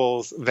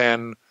goals,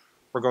 then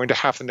we're going to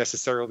have to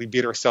necessarily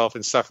beat ourselves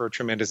and suffer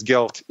tremendous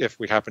guilt if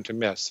we happen to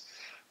miss.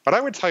 But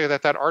I would tell you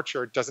that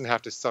archer doesn't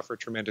have to suffer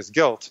tremendous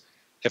guilt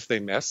if they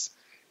miss,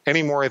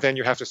 any more than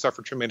you have to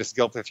suffer tremendous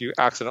guilt if you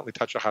accidentally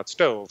touch a hot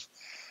stove.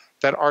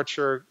 That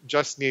archer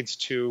just needs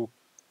to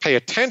pay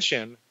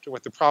attention to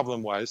what the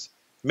problem was,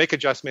 make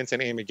adjustments,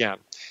 and aim again.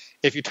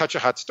 If you touch a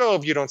hot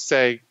stove, you don't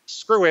say,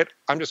 screw it,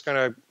 I'm just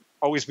going to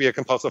always be a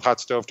compulsive hot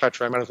stove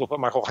toucher. I might as well put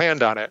my whole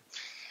hand on it.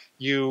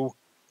 You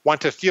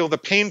want to feel the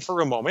pain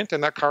for a moment,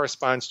 and that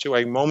corresponds to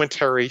a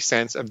momentary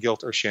sense of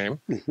guilt or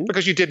shame, mm-hmm.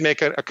 because you did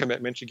make a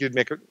commitment. You did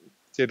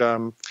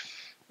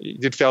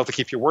fail to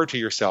keep your word to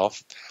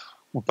yourself.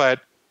 But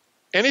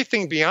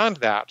anything beyond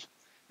that,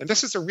 and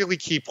this is a really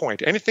key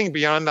point, anything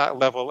beyond that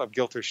level of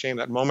guilt or shame,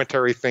 that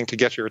momentary thing to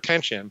get your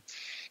attention,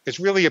 is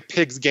really a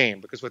pig's game.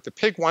 Because what the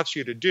pig wants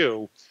you to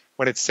do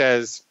when it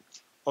says,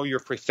 oh, you're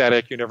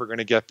pathetic, you're never going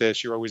to get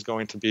this, you're always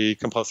going to be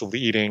compulsively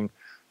eating,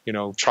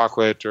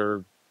 chocolate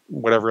or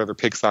whatever other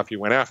pig slop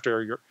you went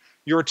after,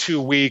 you're too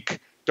weak,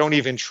 don't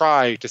even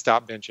try to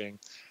stop binging.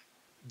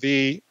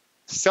 The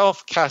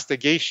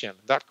self-castigation,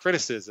 that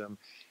criticism,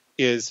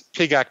 is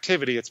pig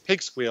activity, it's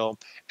pig squeal,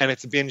 and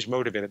it's binge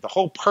motivated. The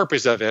whole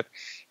purpose of it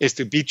is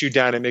to beat you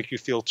down and make you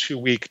feel too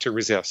weak to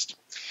resist.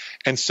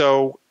 And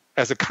so,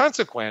 as a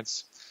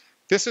consequence,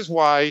 this is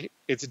why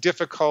it's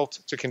difficult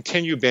to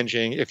continue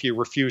binging if you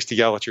refuse to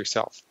yell at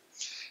yourself.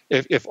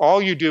 If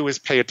all you do is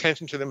pay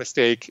attention to the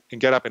mistake and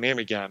get up and aim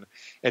again,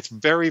 it's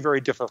very, very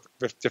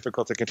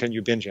difficult to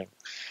continue binging.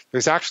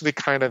 There's actually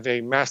kind of a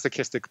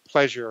masochistic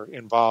pleasure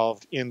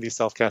involved in the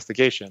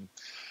self-castigation.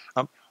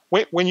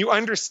 When you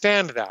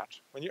understand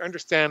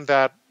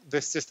that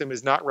this system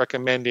is not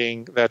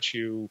recommending that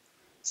you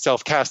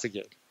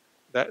self-castigate,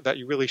 that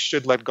you really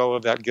should let go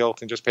of that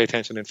guilt and just pay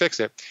attention and fix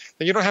it,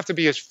 then you don't have to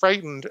be as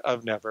frightened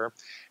of never.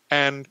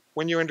 And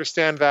when you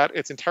understand that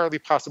it's entirely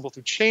possible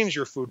to change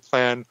your food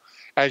plan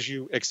as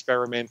you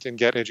experiment and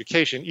get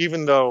education,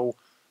 even though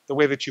the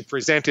way that you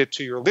present it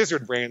to your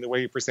lizard brain, the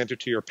way you present it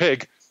to your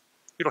pig,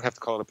 you don't have to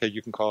call it a pig,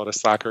 you can call it a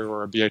slacker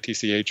or a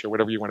bitch or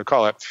whatever you want to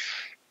call it.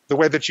 The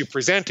way that you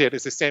present it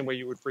is the same way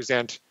you would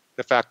present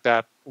the fact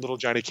that little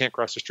Johnny can't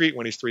cross the street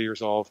when he's 3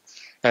 years old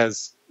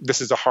as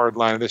this is a hard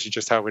line and this is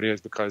just how it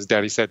is because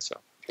Daddy said so.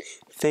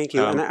 Thank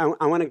you. And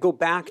I want to go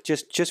back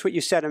just what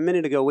you said a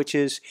minute ago, which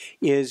is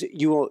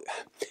you will,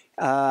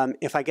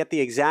 if I get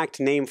the exact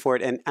name for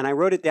it, and I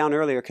wrote it down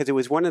earlier because it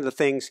was one of the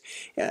things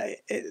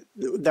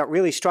that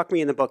really struck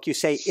me in the book. You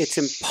say it's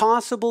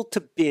impossible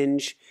to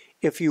binge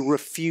if you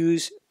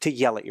refuse to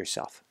yell at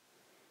yourself.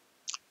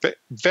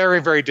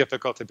 Very, very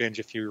difficult to binge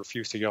if you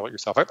refuse to yell at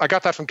yourself. I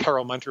got that from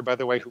Carol Munter, by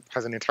the way, who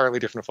has an entirely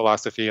different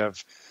philosophy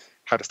of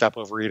how to stop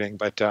overeating.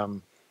 But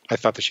I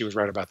thought that she was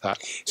right about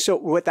that. So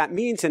what that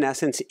means, in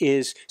essence,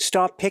 is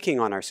stop picking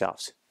on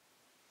ourselves.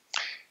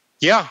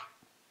 Yeah.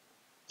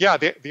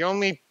 The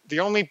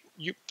only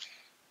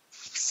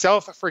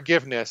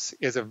self-forgiveness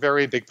is a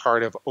very big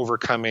part of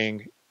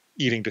overcoming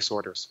eating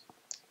disorders.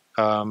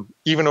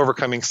 Even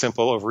overcoming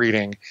simple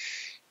overeating.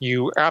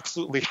 You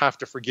absolutely have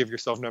to forgive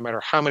yourself no matter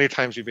how many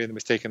times you've made a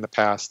mistake in the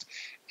past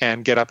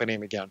and get up and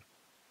aim again.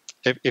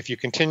 If you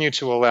continue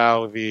to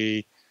allow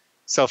the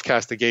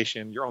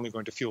self-castigation, you're only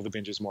going to fuel the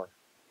binges more.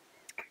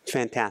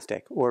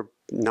 Fantastic, or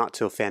not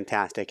so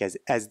fantastic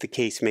as the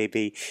case may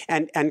be.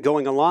 And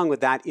going along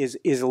with that is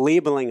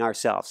labeling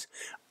ourselves.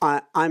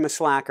 I'm a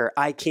slacker.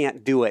 I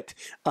can't do it.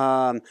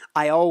 I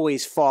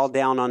always fall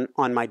down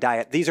on my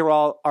diet. These are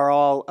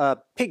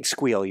all pig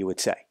squeal, you would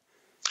say.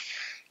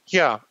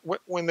 Yeah,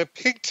 when the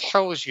pig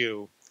tells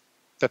you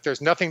that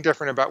there's nothing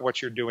different about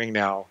what you're doing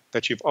now,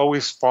 that you've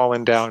always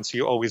fallen down, so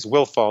you always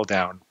will fall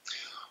down,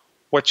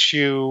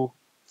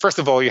 first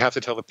of all, you have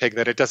to tell the pig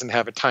that it doesn't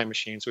have a time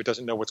machine, so it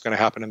doesn't know what's going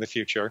to happen in the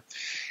future.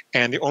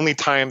 And the only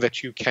time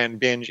that you can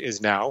binge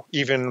is now,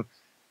 even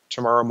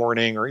tomorrow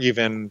morning or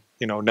even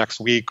next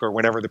week or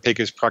whenever the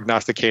pig is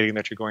prognosticating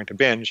that you're going to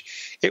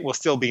binge, it will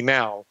still be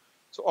now.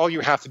 So all you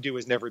have to do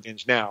is never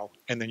binge now,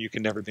 and then you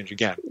can never binge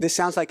again. This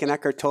sounds like an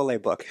Eckhart Tolle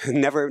book.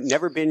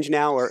 Never binge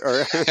now,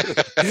 or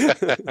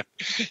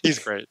He's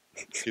great.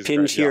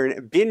 Binge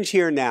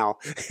here now.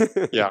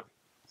 Yeah.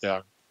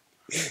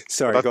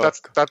 Sorry,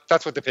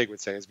 that's what the pig would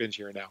say, is binge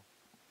here now.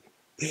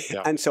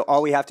 Yeah. And so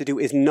all we have to do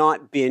is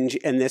not binge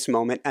in this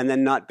moment and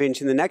then not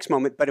binge in the next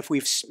moment. But if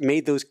we've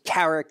made those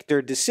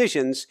character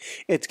decisions,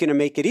 it's going to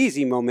make it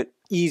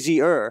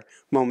easier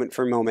moment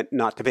for moment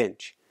not to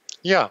binge.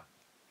 Yeah.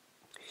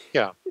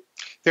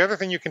 The other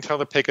thing you can tell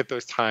the pig at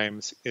those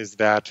times is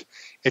that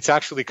it's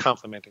actually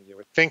complimenting you.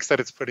 It thinks that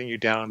it's putting you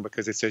down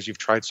because it says you've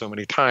tried so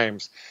many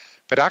times.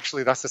 But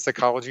actually, that's the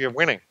psychology of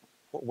winning.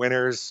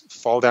 Winners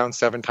fall down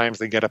 7 times,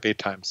 they get up 8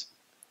 times.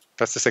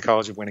 That's the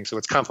psychology of winning. So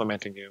it's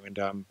complimenting you.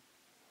 And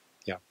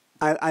yeah.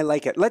 I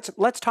like it.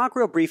 Let's talk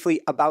real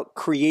briefly about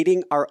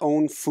creating our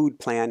own food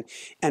plan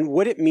and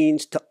what it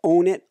means to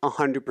own it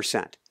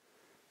 100%.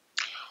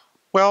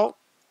 Well,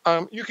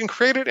 you can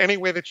create it any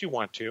way that you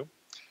want to.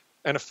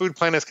 And a food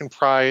plan is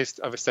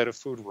comprised of a set of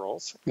food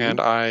rules. Mm-hmm. And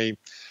I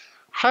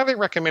highly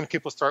recommend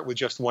people start with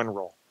just one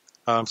rule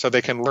so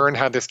they can learn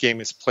how this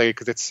game is played,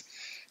 because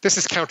this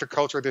is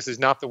counterculture. This is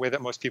not the way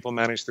that most people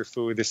manage their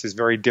food. This is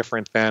very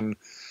different than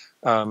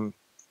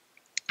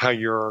how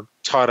you're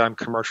taught on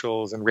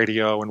commercials and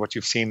radio and what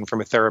you've seen from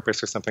a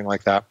therapist or something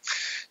like that.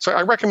 So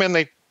I recommend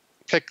they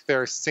pick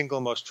their single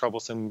most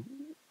troublesome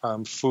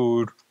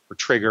food or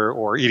trigger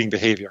or eating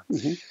behavior.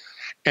 Mm-hmm.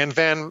 And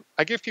then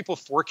I give people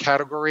 4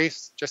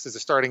 categories just as a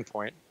starting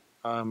point.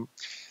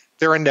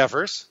 There are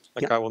nevers,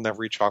 like I will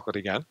never eat chocolate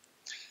again.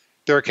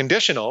 There are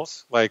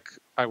conditionals, like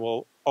I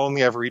will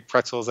only ever eat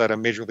pretzels at a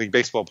Major League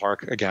Baseball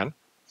park again.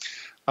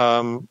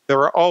 There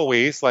are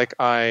always, like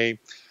I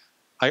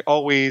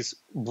always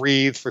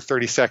breathe for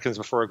 30 seconds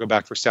before I go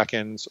back for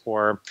seconds,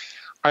 or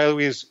I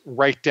always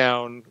write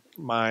down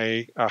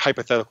my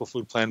hypothetical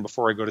food plan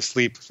before I go to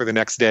sleep for the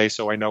next day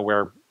so I know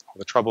where all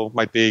the trouble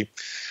might be.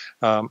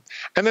 And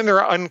then there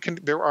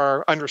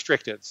are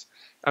unrestricteds.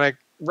 And I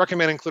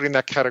recommend including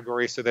that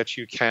category so that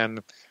you can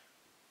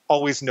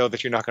always know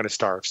that you're not going to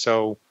starve.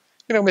 So,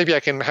 maybe I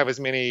can have as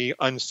many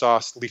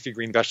unsauced leafy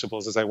green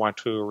vegetables as I want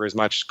to, or as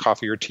much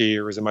coffee or tea,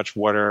 or as much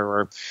water,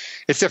 or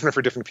it's different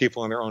for different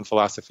people in their own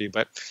philosophy.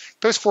 But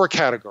those 4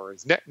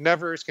 categories,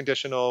 nevers,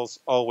 conditionals,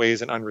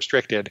 always, and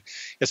unrestricted,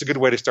 is a good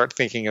way to start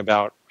thinking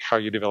about how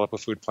you develop a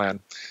food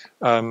plan.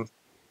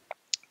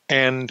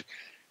 And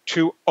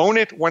to own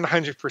it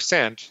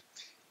 100%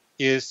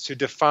 is to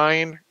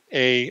define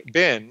a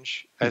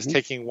binge as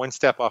taking one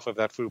step off of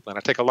that food plan.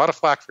 I take a lot of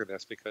flack for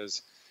this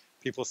because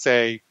people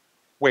say,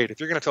 wait, if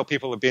you're going to tell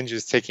people a binge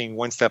is taking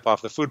one step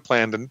off the food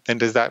plan, then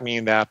does that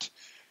mean that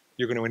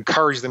you're going to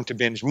encourage them to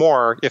binge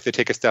more if they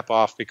take a step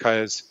off?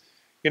 Because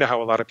you know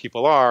how a lot of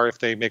people are. If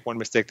they make one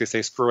mistake, they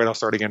say, screw it, I'll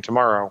start again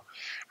tomorrow.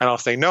 And I'll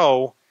say,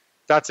 no,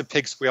 that's a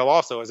pig squeal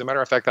also. As a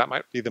matter of fact, that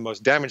might be the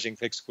most damaging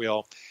pig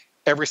squeal.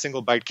 Every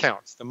single bite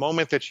counts. The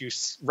moment that you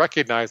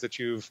recognize that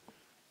you've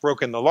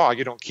broken the law,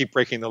 you don't keep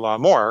breaking the law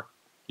more.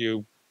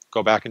 You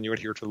go back and you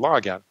adhere to the law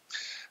again.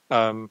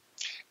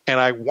 And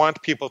I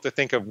want people to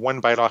think of one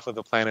bite off of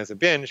the plan as a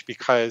binge,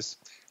 because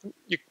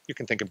you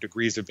can think of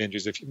degrees of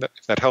binges if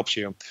that helps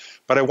you.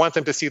 But I want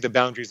them to see the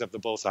boundaries of the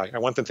bullseye. I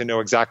want them to know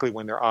exactly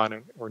when they're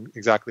on or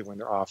exactly when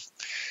they're off.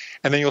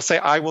 And then you'll say,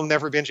 I will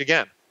never binge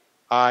again.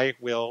 I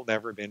will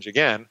never binge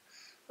again.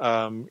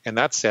 And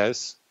that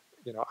says,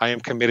 I am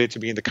committed to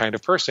being the kind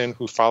of person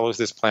who follows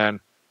this plan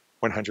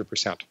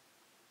 100%.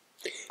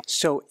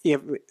 So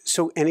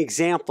an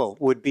example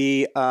would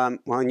be,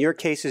 well, in your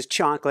case is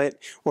chocolate,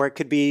 or it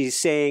could be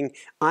saying,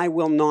 I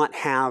will not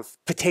have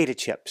potato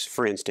chips,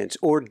 for instance,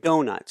 or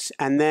donuts.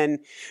 And then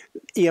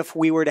if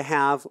we were to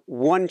have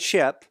one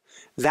chip,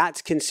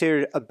 that's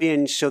considered a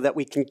binge, so that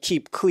we can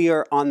keep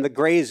clear on the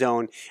gray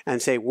zone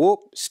and say, whoop,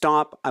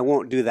 stop, I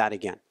won't do that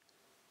again.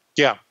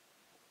 Yeah,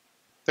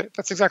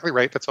 that's exactly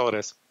right. That's all it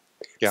is.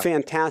 Yeah.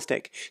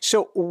 Fantastic.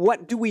 So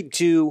what do we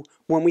do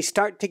when we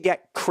start to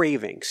get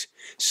cravings?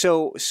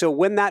 So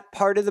when that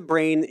part of the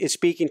brain is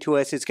speaking to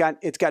us, it's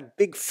got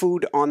big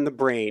food on the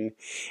brain,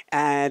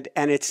 and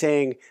it's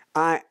saying,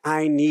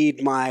 I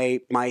need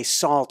my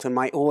salt and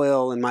my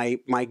oil and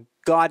my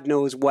God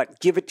knows what.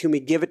 Give it to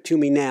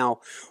me now.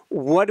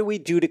 What do we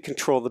do to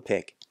control the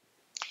pig?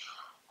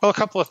 Well, a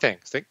couple of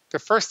things. The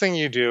first thing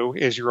you do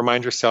is you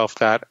remind yourself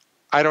that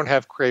I don't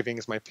have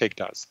cravings, my pig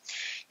does.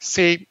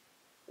 See,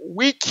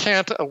 we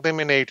can't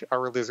eliminate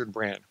our lizard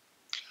brain.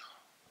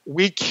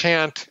 We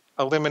can't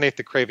eliminate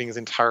the cravings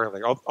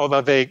entirely,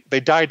 although they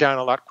die down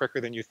a lot quicker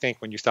than you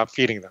think when you stop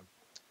feeding them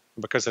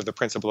because of the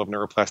principle of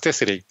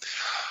neuroplasticity.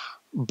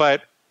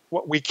 But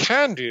what we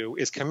can do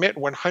is commit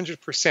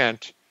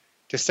 100%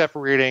 to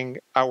separating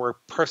our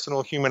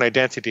personal human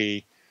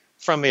identity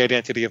from the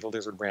identity of the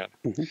lizard brain.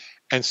 Mm-hmm.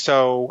 And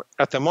so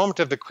at the moment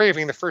of the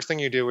craving, the first thing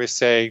you do is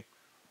say,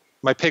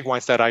 my pig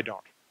wants that, I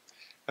don't.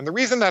 And the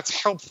reason that's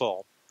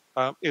helpful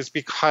is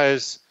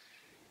because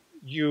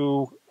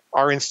you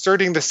are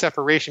inserting the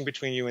separation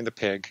between you and the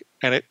pig,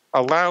 and it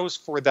allows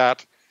for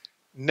that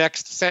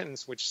next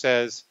sentence which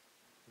says,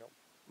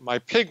 my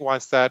pig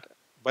wants that,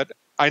 but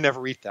I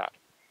never eat that.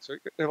 So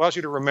it allows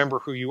you to remember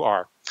who you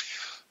are.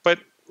 But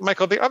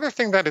Michael, the other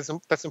thing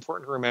that's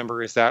important to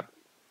remember is that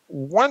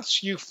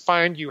once you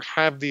find you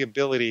have the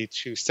ability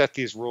to set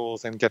these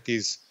rules and get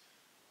these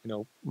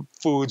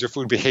foods or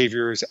food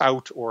behaviors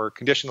out or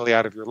conditionally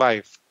out of your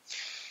life,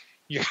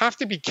 you have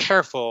to be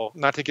careful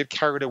not to get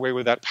carried away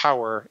with that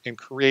power and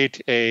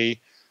create a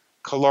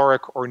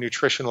caloric or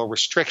nutritional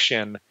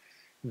restriction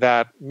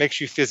that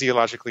makes you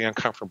physiologically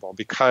uncomfortable.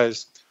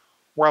 Because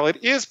while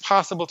it is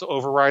possible to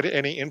override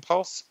any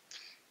impulse,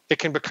 it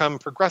can become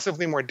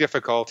progressively more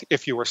difficult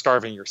if you are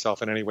starving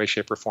yourself in any way,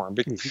 shape, or form.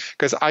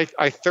 Because I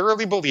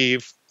thoroughly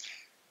believe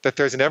that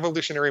there's an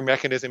evolutionary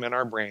mechanism in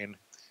our brain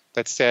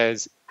that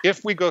says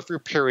if we go through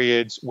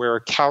periods where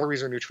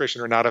calories or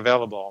nutrition are not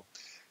available,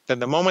 then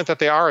the moment that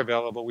they are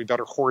available, we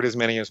better hoard as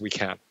many as we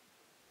can.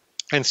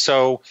 And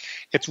so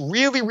it's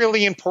really,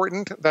 really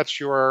important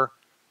that your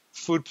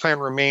food plan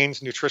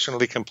remains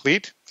nutritionally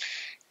complete.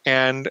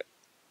 And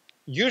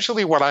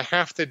usually what I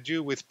have to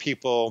do with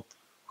people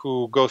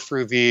who go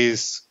through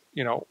these,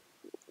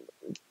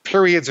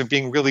 periods of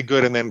being really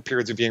good and then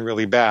periods of being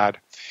really bad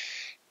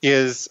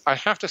is I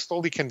have to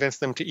slowly convince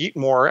them to eat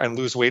more and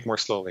lose weight more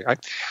slowly.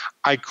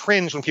 I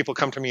cringe when people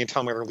come to me and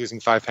tell me they're losing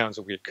 5 pounds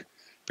a week,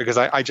 because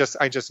I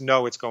just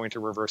know it's going to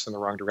reverse in the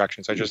wrong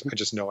direction. So I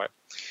just know it.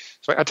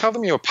 So I tell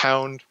them, a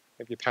pound,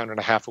 maybe 1.5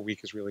 pounds a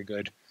week is really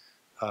good.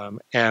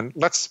 And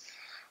let's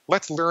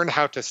learn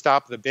how to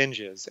stop the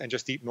binges and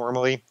just eat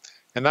normally.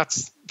 And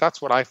that's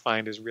what I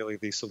find is really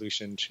the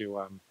solution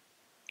to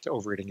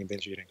overeating and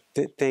binge eating.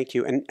 Thank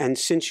you. And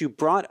since you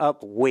brought up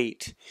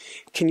weight,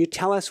 can you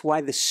tell us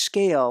why the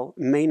scale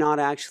may not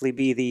actually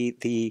be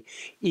the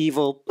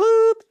evil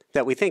boop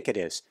that we think it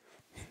is?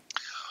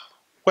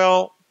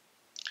 Well,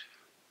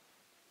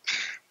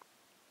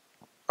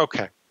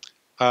 okay.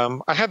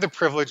 I had the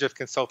privilege of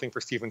consulting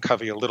for Stephen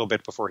Covey a little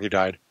bit before he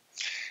died.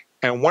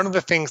 And one of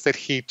the things that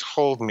he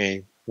told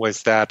me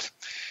was that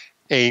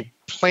a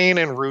plane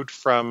en route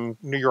from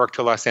New York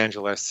to Los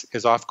Angeles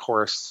is off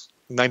course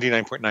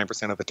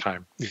 99.9% of the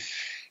time.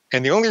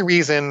 And the only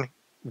reason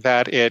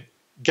that it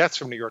gets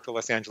from New York to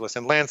Los Angeles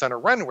and lands on a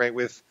runway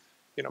with,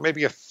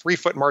 maybe a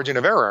 3-foot margin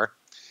of error,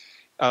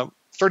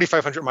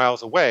 3,500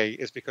 miles away,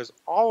 is because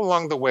all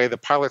along the way, the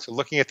pilots are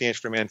looking at the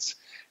instruments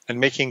and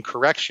making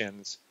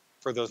corrections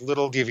for those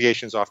little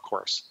deviations off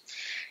course.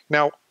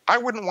 Now, I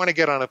wouldn't want to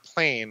get on a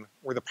plane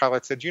where the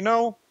pilot said,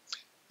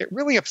 it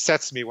really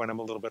upsets me when I'm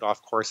a little bit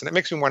off course, and it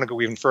makes me want to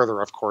go even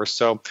further off course.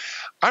 So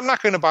I'm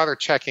not going to bother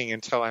checking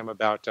until I'm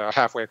about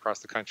halfway across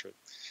the country.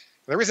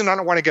 And the reason I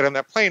don't want to get on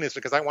that plane is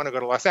because I want to go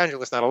to Los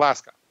Angeles, not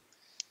Alaska.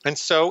 And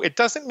so it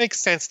doesn't make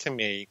sense to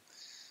me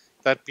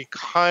that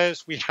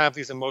because we have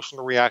these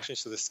emotional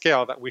reactions to the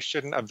scale that we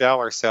shouldn't avail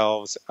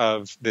ourselves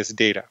of this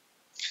data.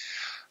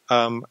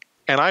 And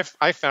I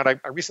found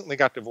I recently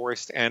got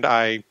divorced, and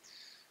I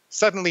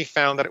suddenly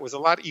found that it was a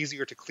lot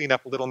easier to clean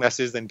up little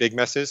messes than big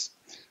messes.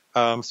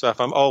 So if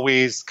I'm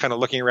always kind of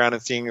looking around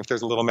and seeing if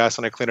there's a little mess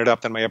and I clean it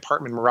up, then my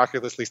apartment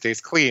miraculously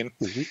stays clean.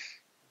 Mm-hmm.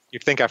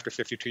 You'd think after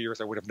 52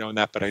 years I would have known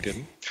that, but I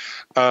didn't.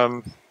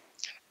 And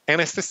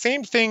it's the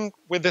same thing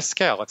with this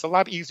scale. It's a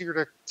lot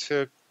easier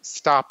to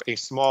stop a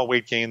small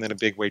weight gain than a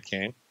big weight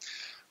gain.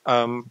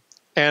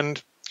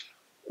 And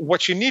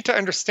what you need to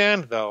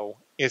understand, though,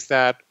 is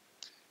that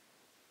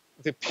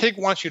the pig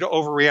wants you to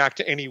overreact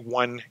to any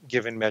one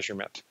given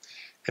measurement.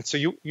 And so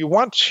you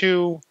want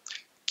to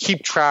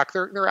keep track.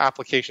 There are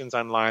applications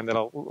online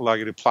that'll allow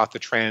you to plot the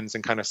trends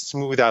and kind of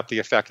smooth out the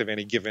effect of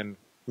any given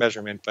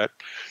measurement. But,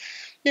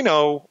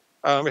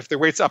 if the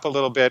weight's up a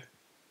little bit,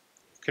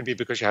 it can be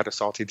because you had a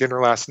salty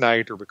dinner last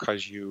night, or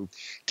because you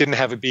didn't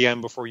have a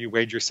BM before you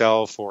weighed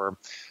yourself, or,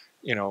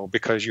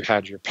 because you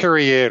had your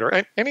period,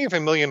 or any of a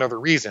million other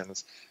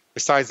reasons,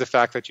 besides the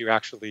fact that you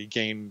actually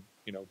gained,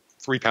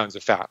 3 pounds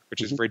of fat, which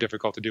is very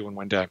difficult to do in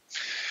one day.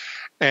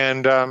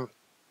 And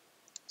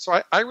so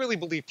I really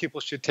believe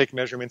people should take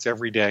measurements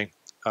every day,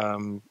 put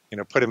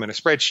them in a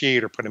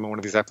spreadsheet or put them in one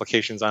of these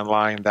applications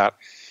online that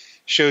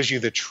shows you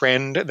the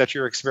trend that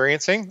you're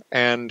experiencing.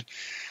 And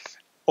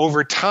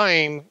over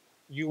time,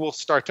 you will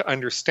start to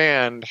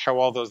understand how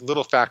all those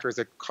little factors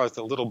that cause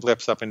the little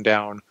blips up and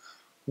down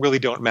really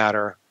don't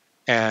matter,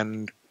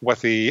 and what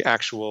the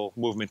actual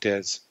movement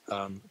is.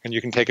 And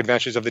you can take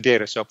advantage of the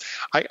data. So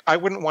I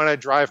wouldn't want to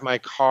drive my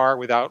car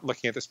without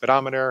looking at the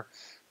speedometer.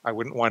 I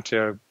wouldn't want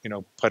to,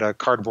 put a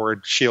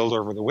cardboard shield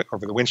over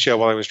the windshield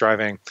while I was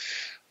driving.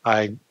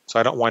 So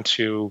I don't want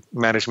to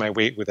manage my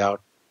weight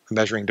without a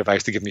measuring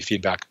device to give me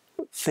feedback.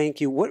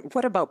 Thank you.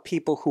 What about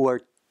people who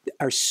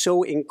are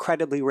so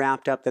incredibly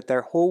wrapped up that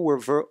their whole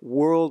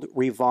world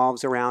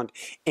revolves around,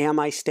 am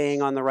I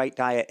staying on the right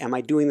diet? Am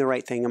I doing the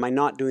right thing? Am I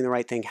not doing the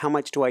right thing? How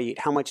much do I eat?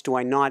 How much do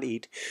I not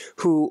eat?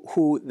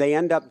 Who they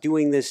end up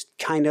doing this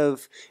kind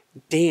of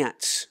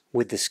dance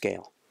with the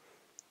scale?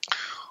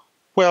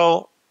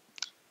 Well,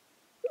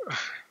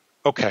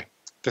 okay.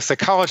 The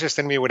psychologist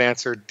in me would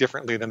answer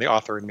differently than the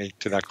author in me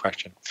to that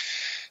question.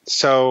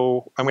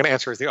 So I'm going to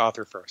answer as the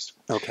author first.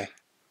 Okay.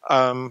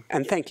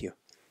 And thank you.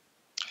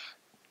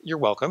 You're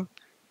welcome.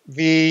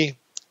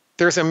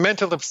 There's a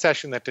mental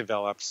obsession that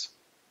develops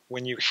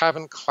when you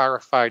haven't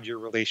clarified your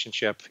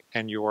relationship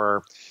and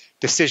your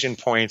decision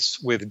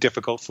points with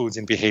difficult foods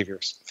and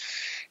behaviors.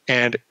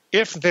 And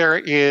if there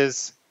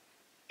is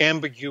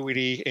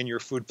ambiguity in your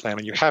food plan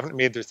and you haven't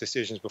made those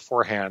decisions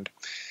beforehand,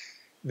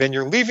 then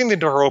you're leaving the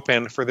door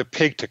open for the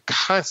pig to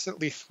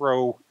constantly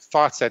throw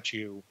thoughts at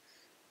you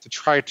to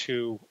try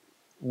to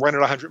run at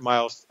 100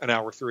 miles an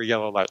hour through a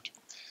yellow light.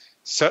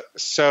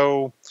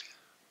 So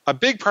a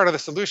big part of the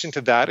solution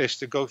to that is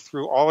to go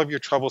through all of your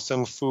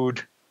troublesome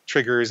food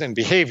triggers and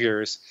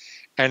behaviors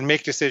and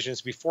make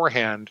decisions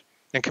beforehand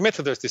and commit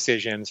to those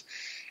decisions.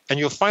 And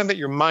you'll find that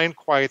your mind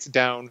quiets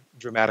down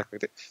dramatically.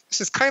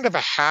 This is kind of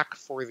a hack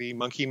for the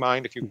monkey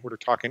mind, if you were to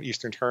talk in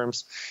Eastern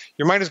terms.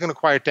 Your mind is going to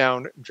quiet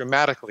down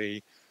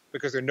dramatically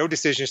because there are no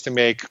decisions to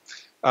make.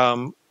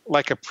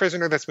 Like a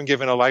prisoner that's been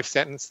given a life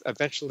sentence,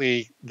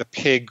 eventually the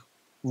pig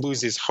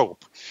loses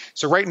hope.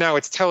 So right now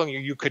it's telling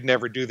you could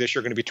never do this,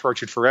 you're going to be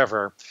tortured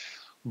forever.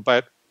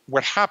 But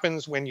what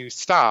happens when you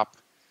stop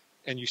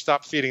and you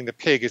stop feeding the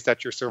pig is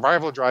that your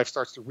survival drive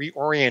starts to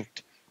reorient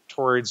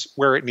towards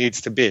where it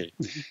needs to be.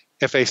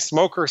 If a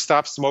smoker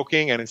stops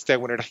smoking and instead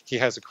when he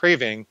has a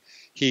craving,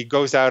 he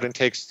goes out and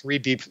takes 3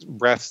 deep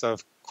breaths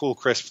of cool,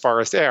 crisp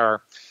forest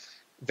air,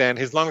 then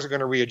his lungs are going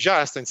to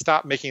readjust and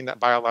stop making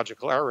that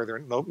biological error. They're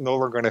no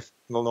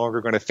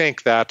longer going to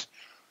think that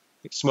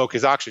smoke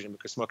is oxygen,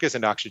 because smoke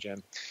isn't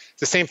oxygen. It's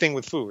the same thing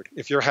with food.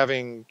 If you're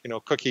having,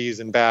 cookies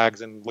and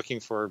bags and looking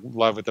for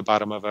love at the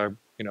bottom of a,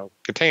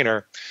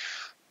 container,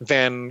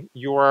 then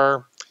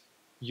your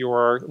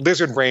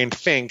lizard brain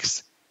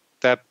thinks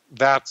that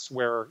that's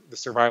where the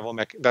survival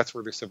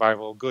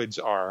goods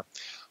are.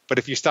 But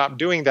if you stop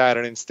doing that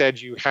and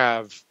instead you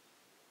have,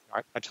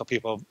 I tell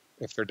people,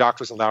 if their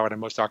doctors allow it, and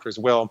most doctors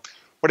will,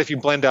 what if you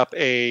blend up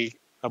a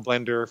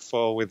blender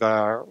full with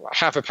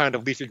half a pound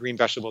of leafy green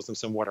vegetables and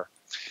some water?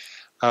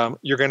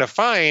 You're going to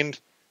find,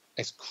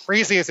 as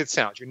crazy as it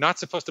sounds, you're not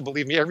supposed to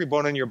believe me. Every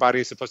bone in your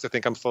body is supposed to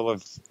think I'm full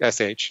of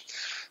SH.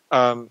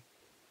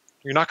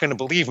 You're not going to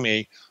believe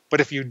me. But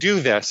if you do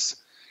this,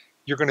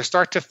 you're going to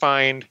start to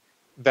find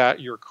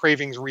that your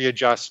cravings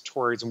readjust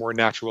towards more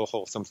natural,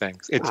 wholesome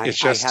things. I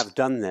have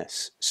done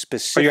this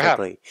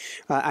specifically.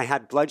 Oh, I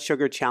had blood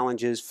sugar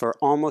challenges for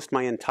almost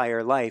my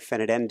entire life,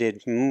 and it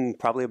ended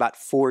probably about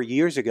 4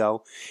 years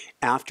ago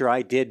after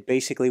I did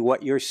basically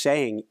what you're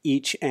saying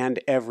each and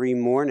every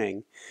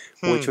morning,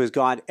 which was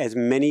got as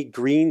many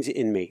greens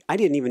in me. I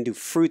didn't even do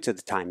fruits at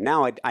the time.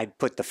 Now I'd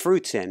put the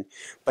fruits in,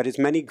 but as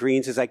many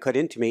greens as I could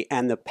into me,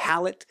 and the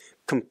palate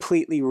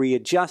completely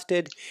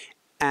readjusted.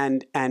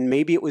 And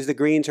maybe it was the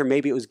greens, or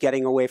maybe it was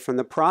getting away from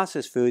the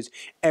processed foods.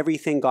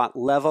 Everything got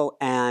level,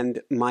 and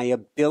my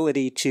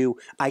ability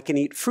I can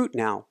eat fruit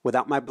now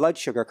without my blood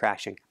sugar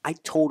crashing. I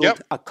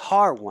totaled a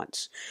car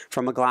once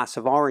from a glass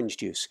of orange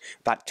juice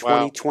about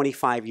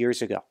 25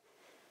 years ago.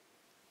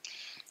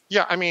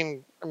 Yeah, I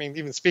mean,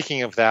 even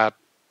speaking of that,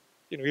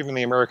 even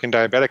the American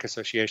Diabetic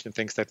Association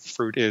thinks that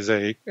fruit is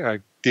a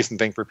decent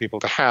thing for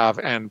people to have,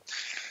 and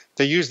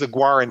they use the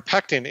guar and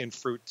pectin in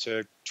fruit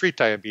to treat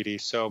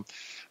diabetes. So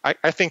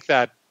I think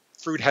that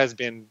fruit has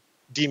been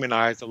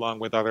demonized along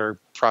with other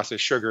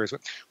processed sugars.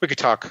 We could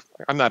talk.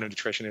 I'm not a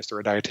nutritionist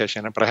or a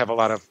dietitian, but I have a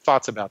lot of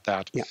thoughts about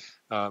that. Yeah.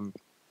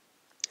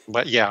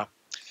 But yeah,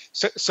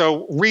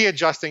 So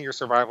readjusting your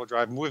survival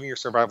drive, moving your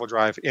survival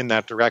drive in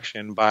that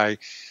direction by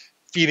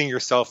feeding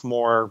yourself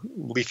more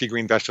leafy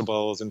green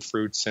vegetables and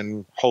fruits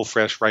and whole,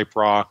 fresh, ripe,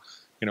 raw,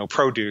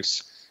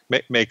 produce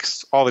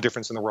makes all the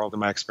difference in the world in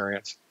my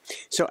experience.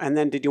 So, and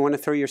then did you want to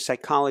throw your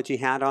psychology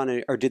hat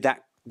on, or did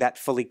that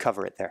fully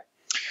cover it there?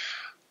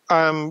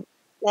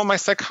 Well, my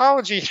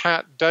psychology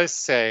hat does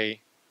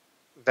say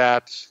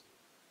that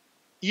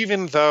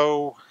even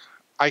though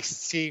I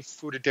see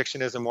food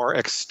addiction as a more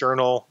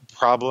external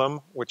problem,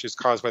 which is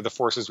caused by the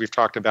forces we've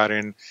talked about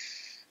in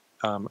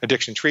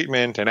addiction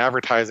treatment and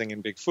advertising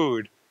and big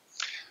food,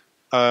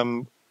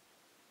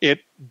 it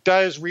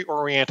does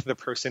reorient the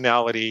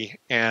personality,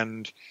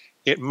 and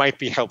it might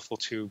be helpful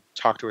to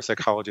talk to a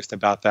psychologist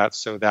about that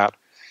so that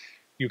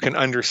you can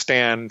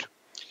understand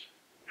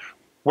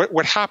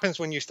what happens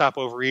when you stop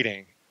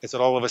overeating is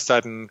that all of a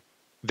sudden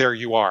there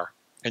you are,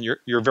 and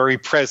you're very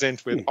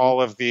present with all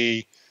of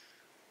the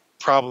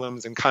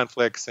problems and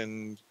conflicts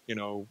and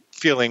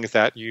feelings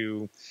that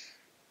you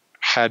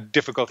had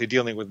difficulty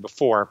dealing with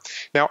before.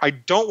 Now, I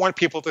don't want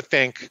people to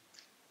think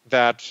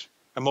that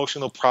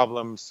emotional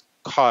problems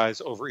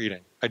cause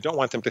overeating. I don't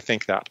want them to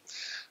think that.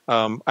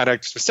 And I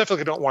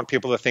specifically don't want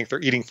people to think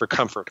they're eating for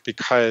comfort,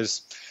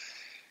 because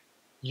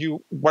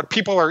what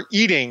people are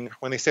eating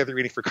when they say they're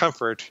eating for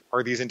comfort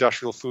are these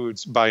industrial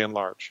foods by and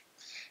large.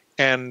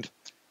 And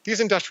these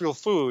industrial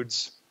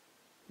foods,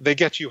 they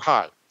get you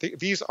high.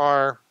 These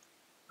are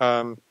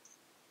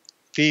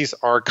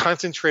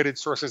concentrated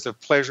sources of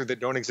pleasure that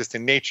don't exist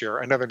in nature.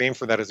 Another name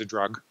for that is a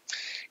drug.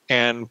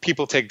 And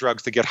people take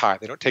drugs to get high.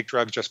 They don't take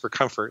drugs just for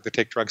comfort. They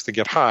take drugs to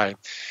get high.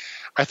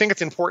 I think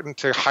it's important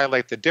to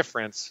highlight the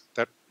difference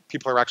that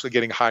people are actually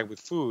getting high with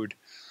food,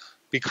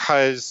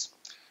 because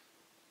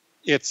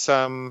it's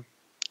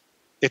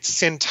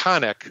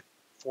syntonic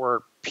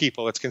for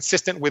people. It's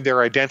consistent with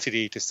their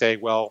identity to say,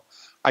 well,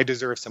 I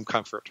deserve some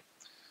comfort.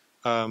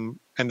 And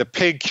the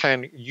pig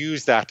can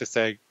use that to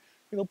say,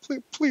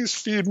 please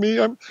feed me.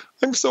 I'm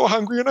so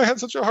hungry and I had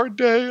such a hard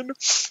day, and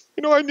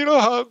I need a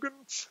hug, and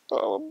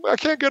I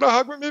can't get a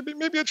hug, but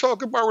maybe a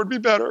chocolate bar would be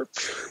better.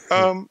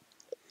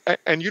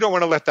 And you don't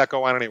want to let that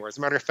go on anywhere. As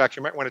a matter of fact,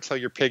 you might want to tell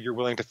your pig you're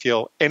willing to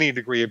feel any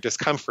degree of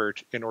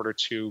discomfort in order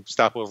to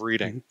stop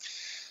overeating.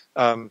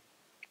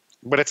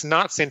 But it's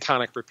not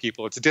syntonic for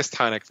people. It's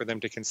dystonic for them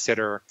to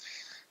consider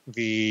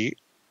the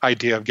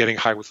idea of getting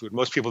high with food.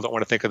 Most people don't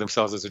want to think of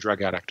themselves as a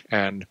drug addict,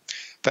 and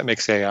that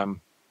makes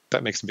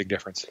a big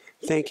difference.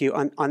 Thank you.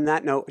 On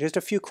that note, just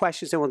a few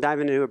questions, and we'll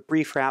dive into a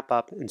brief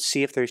wrap-up and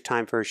see if there's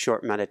time for a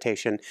short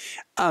meditation.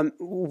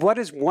 What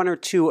is one or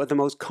two of the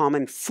most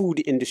common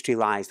food industry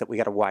lies that we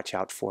got to watch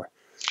out for?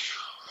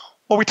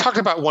 Well, we talked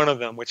about one of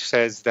them, which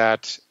says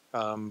that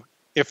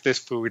if this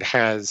food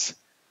has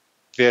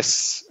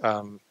this,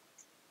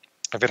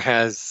 if it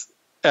has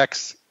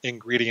X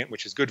ingredient,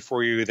 which is good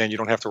for you, then you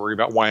don't have to worry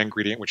about Y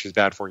ingredient, which is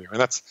bad for you. And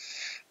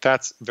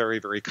that's very,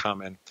 very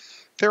common.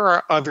 There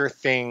are other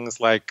things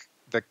like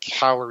the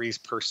calories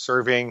per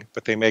serving,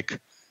 but they make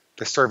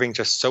the serving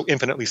just so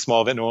infinitely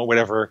small that no one would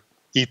ever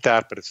eat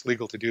that, but it's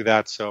legal to do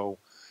that. So,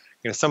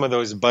 some of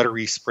those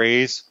buttery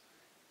sprays,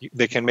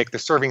 they can make the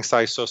serving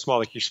size so small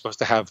that you're supposed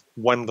to have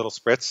one little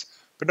spritz,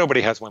 but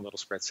nobody has one little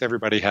spritz.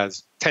 Everybody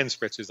has 10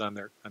 spritzes on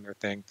their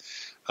thing.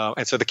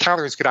 And so the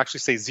calories could actually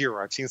say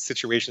 0. I've seen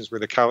situations where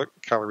the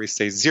calories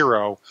say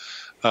 0,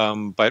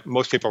 but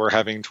most people are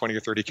having 20 or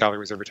 30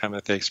 calories every time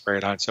that they spray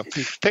it on. So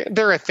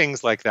there are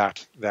things like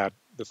that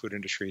the food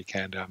industry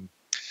can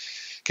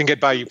get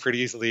by you pretty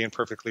easily and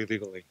perfectly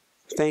legally.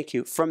 Thank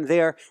you. From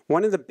there,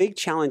 one of the big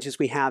challenges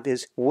we have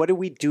is, what do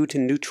we do to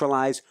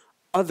neutralize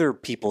other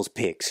people's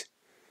pigs?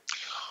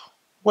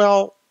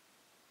 Well,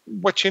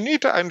 what you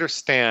need to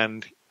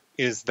understand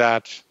is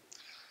that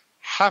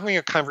having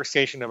a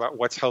conversation about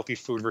what's healthy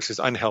food versus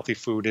unhealthy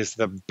food is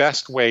the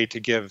best way to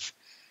give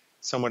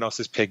someone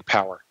else's pig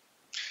power.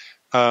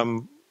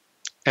 And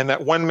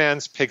that one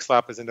man's pig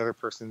slop is another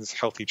person's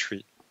healthy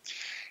treat.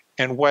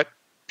 And what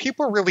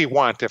people really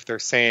want, if they're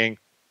saying,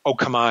 oh,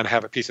 come on,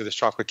 have a piece of this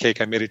chocolate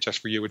cake, I made it just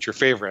for you, it's your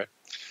favorite.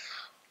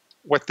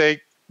 What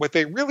they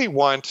really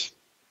want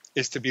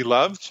is to be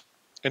loved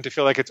and to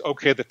feel like it's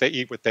okay that they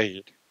eat what they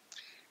eat.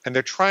 And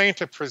they're trying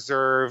to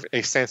preserve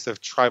a sense of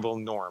tribal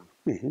norm.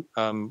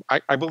 Mm-hmm.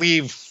 I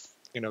believe,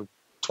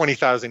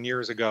 20,000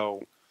 years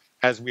ago,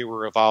 as we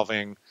were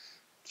evolving,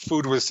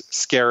 food was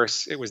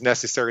scarce. It was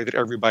necessary that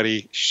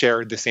everybody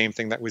shared the same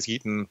thing that was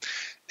eaten.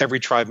 Every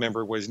tribe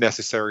member was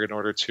necessary in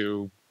order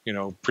to,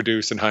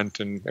 produce and hunt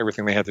and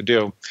everything they had to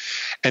do.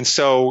 And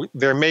so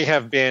there may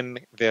have been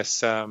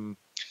this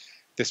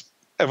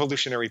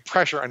evolutionary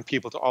pressure on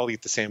people to all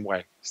eat the same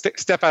way.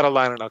 Step out of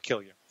line and I'll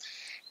kill you.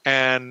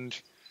 And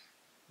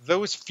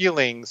those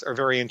feelings are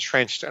very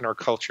entrenched in our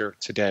culture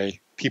today.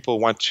 People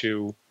want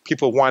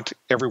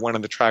everyone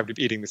in the tribe to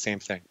be eating the same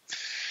thing.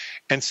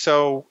 And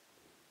so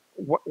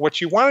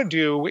what you want to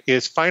do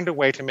is find a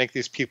way to make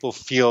these people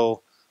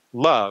feel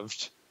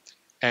loved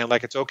and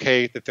like it's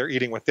okay that they're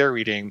eating what they're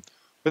eating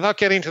without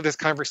getting into this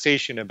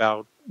conversation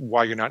about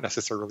why you're not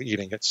necessarily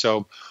eating it.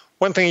 So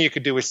one thing you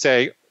could do is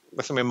say,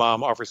 let's say my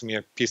mom offers me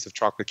a piece of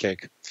chocolate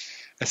cake.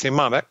 I say,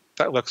 Mom,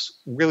 that looks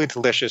really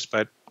delicious,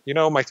 but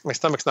my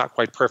stomach's not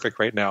quite perfect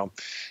right now.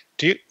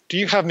 Do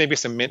you have maybe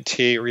some mint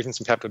tea or even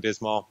some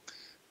Pepto-Bismol?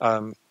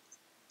 And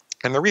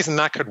the reason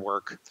that could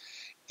work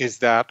is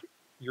that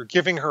you're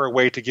giving her a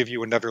way to give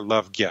you another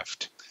love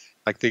gift.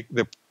 Like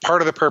the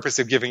part of the purpose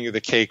of giving you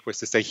the cake was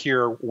to say,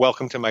 here,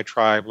 welcome to my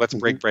tribe. Let's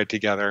break bread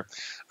together.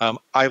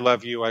 I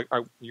love you.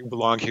 You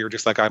belong here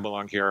just like I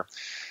belong here.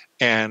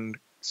 And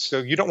so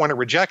you don't want to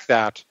reject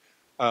that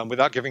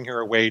without giving her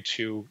a way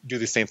to do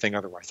the same thing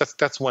otherwise.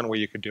 That's one way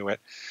you could do it.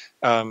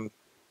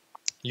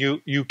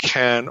 You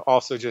can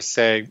also just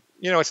say,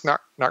 it's not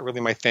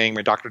really my thing.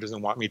 My doctor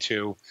doesn't want me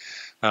to.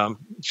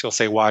 She'll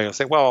say why. You'll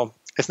say, well,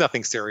 it's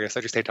nothing serious.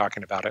 I just hate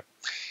talking about it.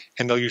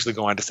 And they'll usually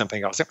go on to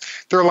something else.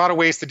 There are a lot of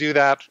ways to do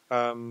that.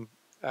 And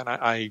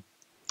I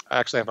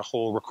actually have a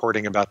whole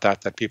recording about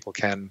that people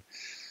can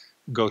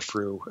go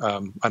through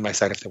on my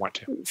site if they want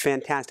to.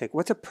 Fantastic.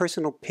 What's a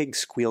personal pig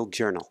squeal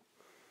journal?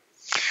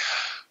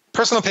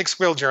 Personal pig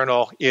squeal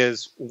journal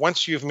is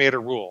once you've made a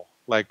rule,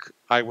 like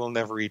I will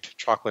never eat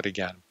chocolate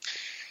again,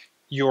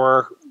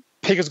 your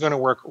pig is going to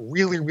work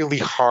really, really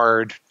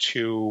hard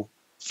to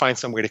find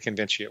some way to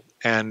convince you.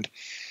 And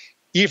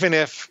even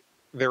if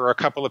there are a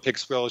couple of pig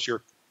squeals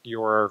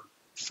you're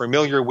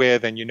familiar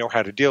with and you know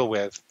how to deal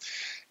with,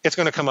 it's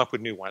going to come up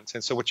with new ones.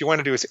 And so what you want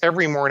to do is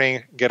every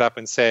morning get up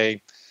and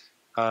say,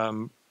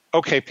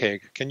 okay,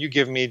 pig, can you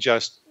give me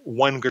just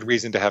one good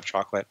reason to have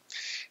chocolate?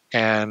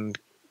 And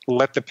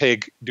let the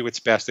pig do its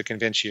best to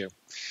convince you.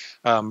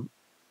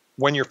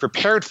 When you're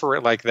prepared for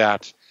it like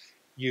that,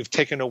 you've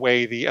taken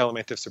away the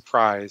element of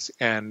surprise.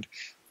 And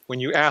when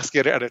you ask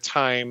it at a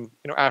time,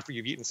 after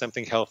you've eaten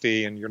something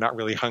healthy and you're not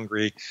really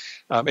hungry,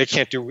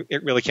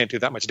 it really can't do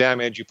that much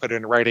damage. You put it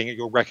in writing,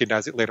 you'll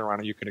recognize it later on,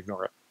 and you can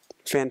ignore it.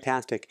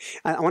 Fantastic.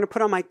 I want to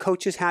put on my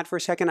coach's hat for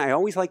a second. I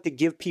always like to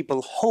give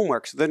people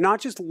homework. So they're not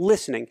just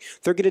listening.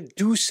 They're going to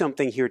do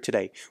something here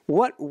today.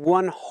 What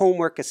one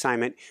homework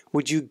assignment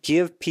would you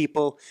give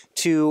people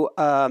to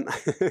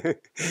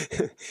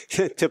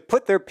to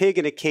put their pig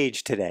in a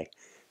cage today?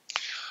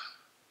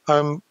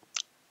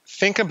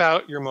 Think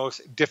about your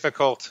most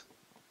difficult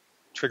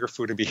trigger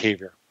food or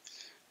behavior.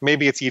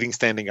 Maybe it's eating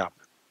standing up.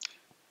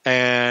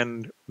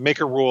 And make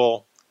a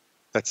rule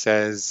that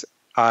says,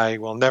 I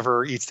will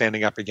never eat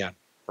standing up again.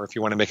 Or if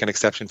you want to make an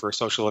exception for a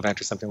social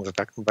event or something like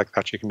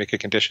that, you can make it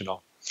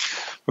conditional.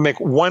 But make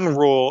one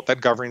rule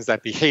that governs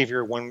that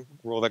behavior, one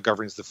rule that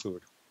governs the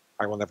food.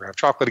 I will never have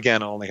chocolate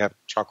again. I'll only have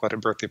chocolate at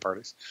birthday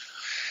parties.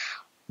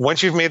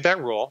 Once you've made that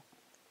rule,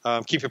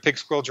 keep a pig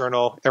squeal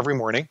journal every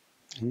morning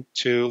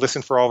to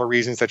listen for all the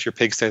reasons that your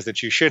pig says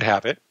that you should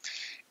have it.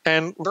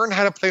 And learn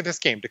how to play this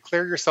game.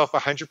 Declare yourself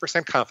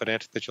 100%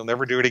 confident that you'll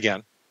never do it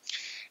again.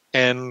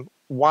 And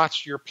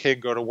watch your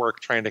pig go to work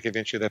trying to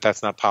convince you that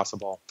that's not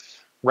possible.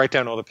 Write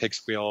down all the pig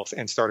squeals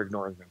and start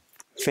ignoring them.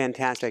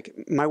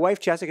 Fantastic. My wife,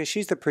 Jessica,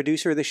 she's the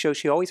producer of the show.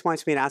 She always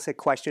wants me to ask a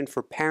question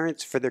for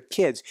parents, for their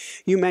kids.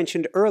 You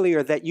mentioned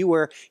earlier that you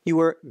were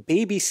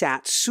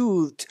babysat,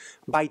 soothed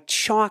by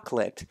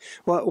chocolate.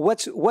 Well,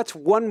 what's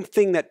one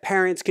thing that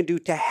parents can do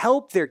to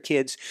help their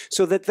kids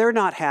so that they're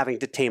not having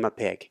to tame a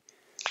pig?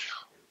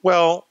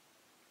 Well,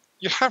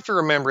 you have to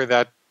remember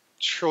that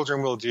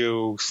children will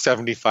do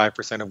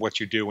 75% of what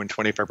you do and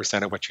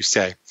 25% of what you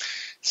say.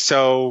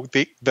 So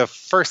the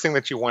first thing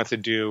that you want to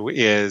do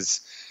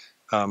is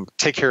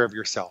take care of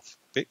yourself.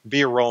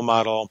 Be a role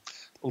model.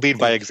 Lead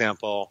by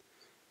example.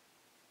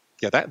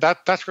 Yeah,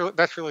 that's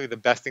really the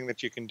best thing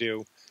that you can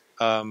do.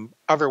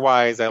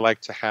 Otherwise, I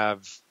like to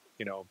have,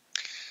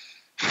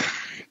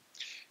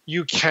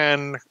 you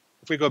can.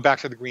 If we go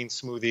back to the green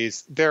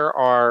smoothies, there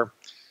are.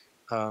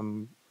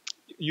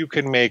 You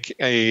can make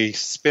a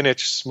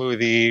spinach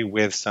smoothie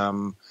with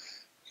some,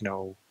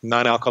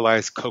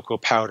 non-alkalized cocoa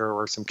powder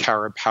or some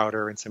carob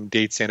powder and some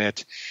dates in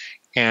it,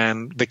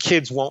 and the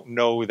kids won't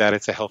know that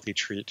it's a healthy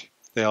treat.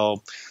 They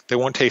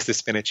won't taste the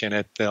spinach in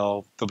it.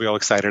 They'll be all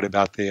excited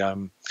about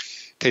the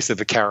taste of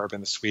the carob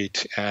and the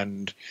sweet,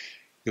 and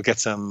you'll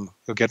get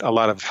a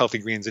lot of healthy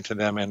greens into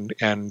them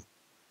and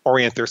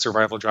orient their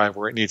survival drive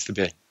where it needs to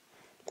be.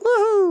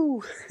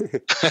 Woohoo!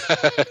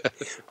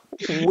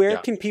 Where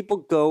can people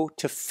go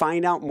to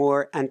find out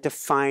more and to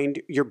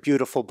find your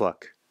beautiful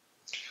book?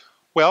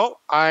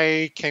 Well,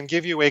 I can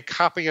give you a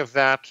copy of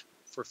that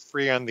for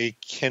free on the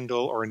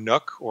Kindle or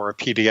Nook, or a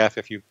PDF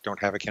if you don't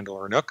have a Kindle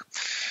or a Nook.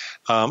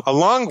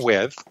 Along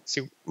with,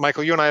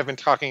 Michael, you and I have been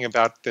talking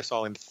about this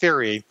all in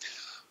theory,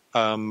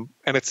 and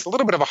it's a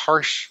little bit of a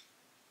harsh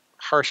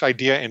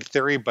idea in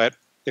theory, but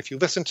if you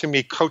listen to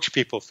me coach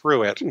people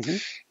through it,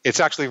 it's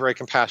actually a very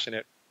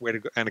compassionate way to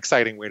go, an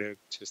exciting way to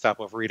stop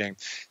overeating.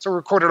 So I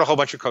recorded a whole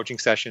bunch of coaching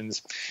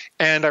sessions,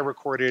 and I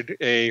recorded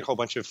a whole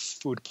bunch of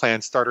food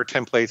plan starter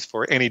templates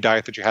for any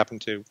diet that you happen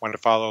to want to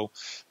follow: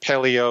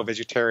 paleo,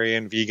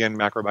 vegetarian, vegan,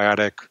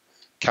 macrobiotic,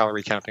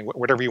 calorie counting,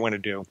 whatever you want to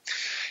do.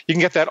 You can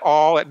get that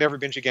all at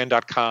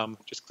neverbingeagain.com.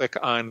 Just click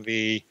on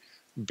the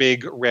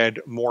big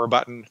red More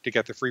button to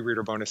get the free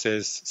reader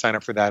bonuses. Sign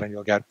up for that, and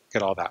you'll get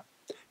all that.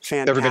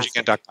 Fantastic.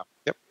 Neverbingeagain.com.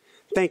 Yep.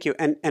 Thank you.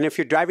 And if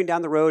you're driving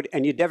down the road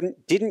and you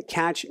didn't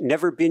catch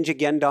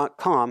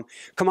neverbingeagain.com,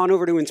 come on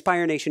over to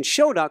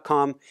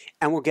inspirenationshow.com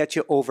and we'll get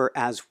you over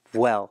as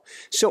well.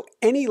 So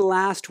any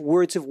last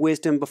words of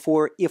wisdom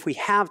before, if we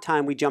have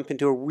time, we jump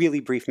into a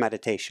really brief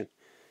meditation?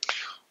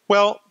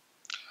 Well,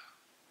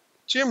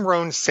 Jim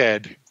Rohn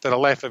said that a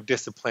life of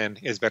discipline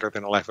is better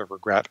than a life of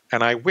regret.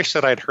 And I wish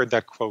that I'd heard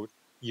that quote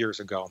years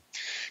ago.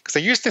 Because I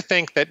used to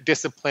think that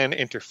discipline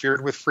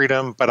interfered with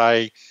freedom, but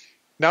I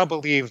now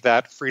believe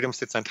that freedom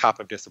sits on top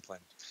of discipline.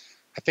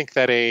 I think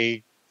that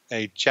a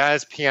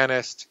jazz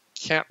pianist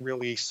can't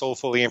really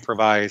soulfully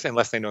improvise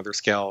unless they know their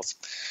scales.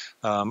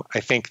 I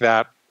think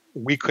that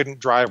we couldn't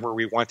drive where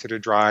we wanted to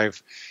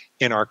drive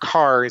in our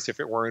cars if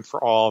it weren't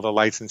for all the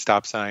lights and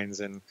stop signs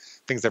and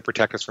things that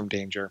protect us from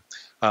danger.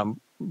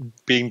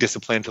 Being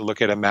disciplined to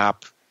look at a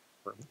map,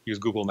 or use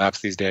Google Maps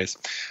these days.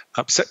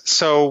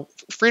 So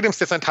freedom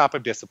sits on top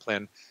of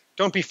discipline.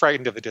 Don't be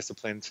frightened of the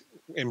disciplines.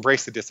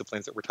 Embrace the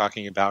disciplines that we're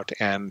talking about.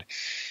 And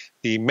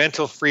the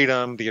mental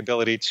freedom, the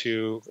ability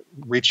to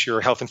reach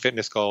your health and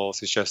fitness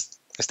goals is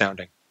just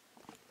astounding.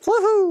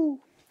 Woohoo!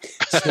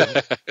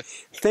 So,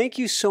 thank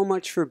you so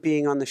much for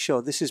being on the show.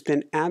 This has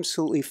been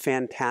absolutely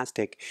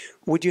fantastic.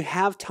 Would you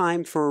have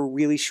time for a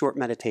really short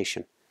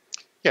meditation?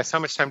 Yes. How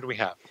much time do we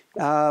have?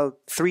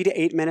 3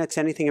 to 8 minutes,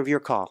 anything of your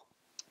call.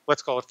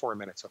 Let's call it 4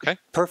 minutes, okay?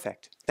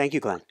 Perfect. Thank you,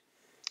 Glenn.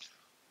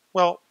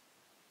 Well,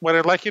 what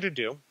I'd like you to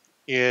do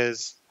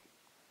is,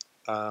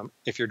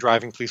 if you're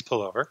driving, please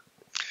pull over.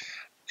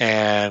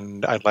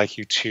 And I'd like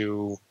you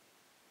to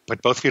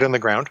put both feet on the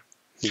ground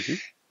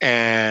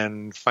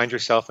and find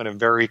yourself in a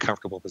very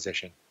comfortable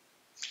position.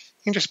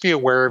 And just be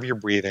aware of your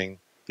breathing.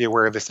 Be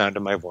aware of the sound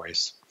of my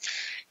voice.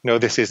 No,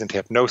 this isn't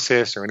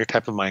hypnosis or any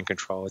type of mind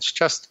control. It's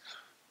just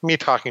me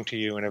talking to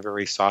you in a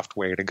very soft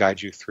way to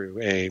guide you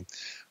through a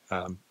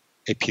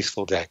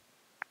peaceful day.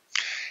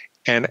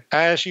 And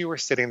as you are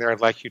sitting there,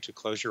 I'd like you to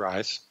close your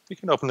eyes. You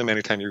can open them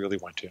anytime you really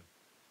want to.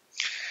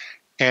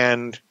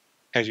 And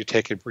as you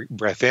take a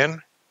breath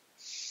in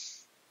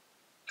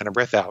and a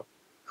breath out,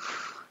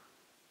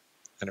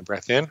 and a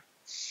breath in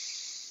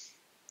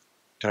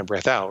and a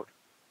breath out,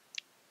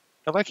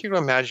 I'd like you to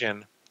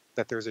imagine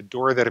that there's a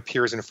door that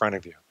appears in front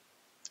of you.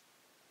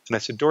 And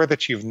it's a door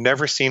that you've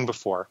never seen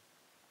before.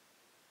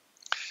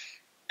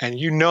 And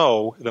you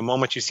know the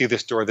moment you see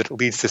this door that it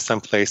leads to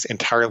someplace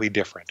entirely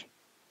different.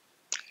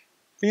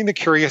 Being the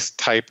curious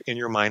type in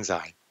your mind's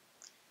eye,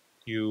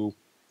 you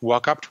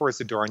walk up towards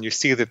the door and you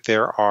see that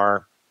there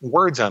are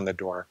words on the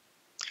door.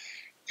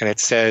 And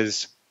it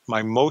says,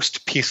 "My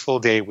most peaceful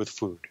day with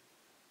food."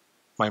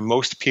 My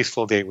most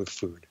peaceful day with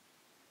food.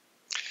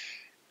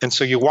 And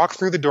so you walk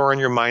through the door in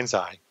your mind's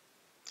eye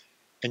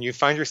and you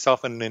find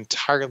yourself in an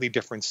entirely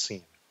different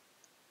scene.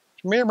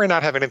 It may or may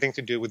not have anything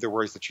to do with the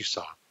words that you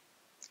saw.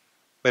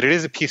 But it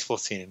is a peaceful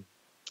scene.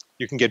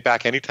 You can get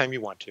back anytime you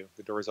want to.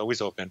 The door is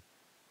always open.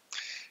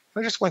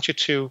 I just want you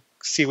to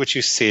see what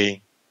you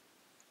see,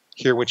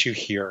 hear what you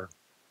hear,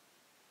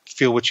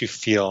 feel what you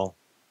feel,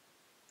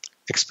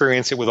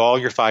 experience it with all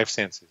your 5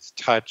 senses: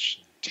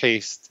 touch,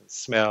 taste, and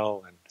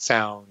smell, and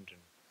sound, and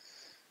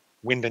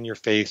wind in your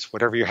face,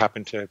 whatever you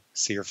happen to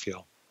see or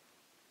feel.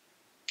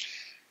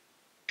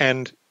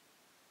 And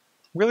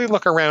really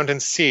look around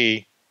and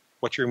see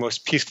what your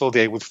most peaceful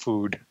day with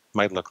food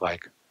might look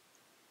like.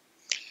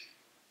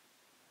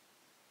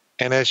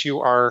 And as you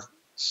are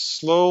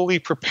slowly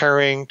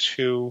preparing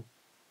to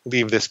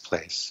leave this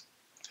place,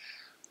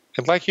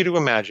 I'd like you to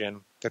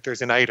imagine that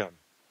there's an item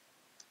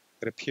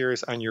that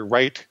appears on your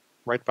right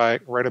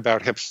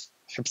about hips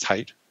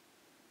height.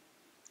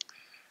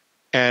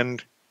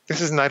 And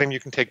this is an item you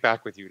can take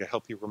back with you to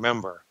help you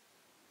remember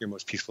your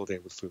most peaceful day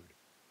with food.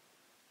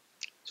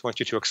 So I want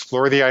you to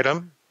explore the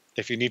item.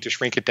 If you need to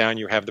shrink it down,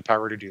 you have the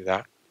power to do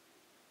that.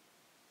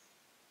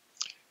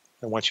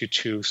 I want you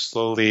to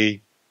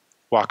slowly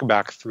walk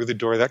back through the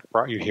door that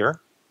brought you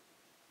here.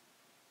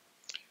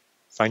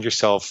 Find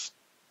yourself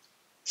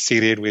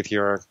seated with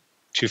your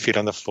 2 feet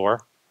on the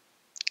floor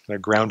in a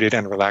grounded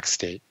and relaxed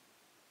state.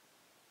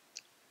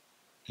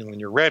 And when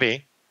you're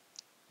ready,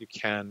 you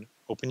can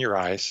open your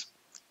eyes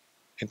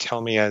and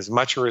tell me as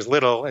much or as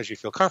little as you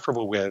feel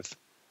comfortable with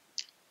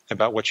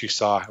about what you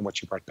saw and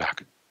what you brought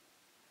back.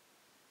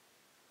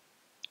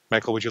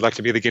 Michael, would you like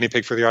to be the guinea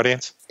pig for the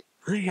audience?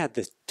 I had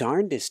the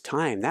darndest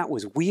time. That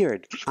was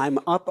weird. I'm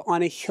up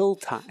on a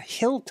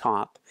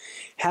hilltop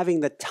having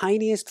the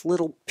tiniest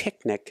little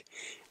picnic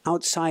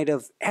outside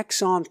of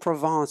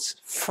Aix-en-Provence,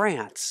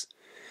 France.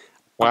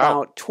 Wow.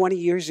 About 20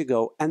 years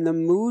ago. And the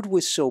mood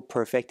was so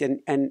perfect.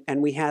 And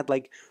we had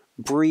like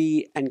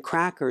brie and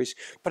crackers.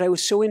 But I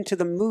was so into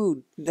the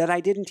mood that I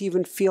didn't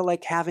even feel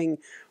like having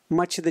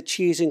much of the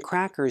cheese and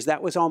crackers.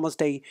 That was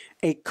almost a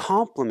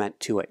compliment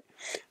to it.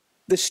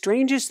 The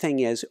strangest thing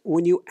is,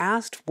 when you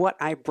asked what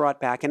I brought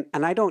back, and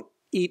I don't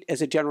eat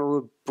as a general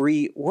rule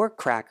brie or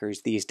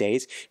crackers these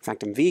days. In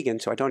fact, I'm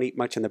vegan, so I don't eat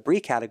much in the brie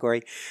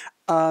category.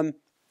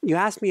 You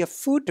asked me a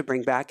food to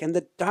bring back, and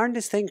the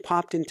darndest thing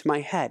popped into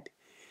my head.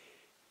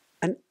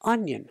 An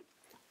onion.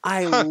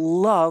 I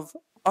love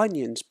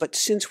onions, but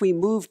since we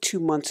moved 2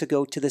 months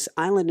ago to this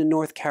island in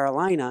North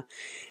Carolina,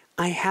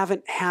 I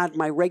haven't had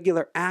my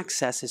regular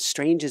access, as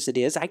strange as it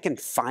is. I can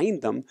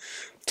find them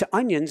to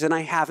onions, and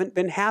I haven't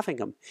been having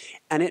them.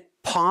 And it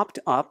popped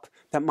up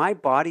that my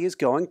body is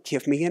going,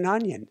 give me an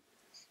onion.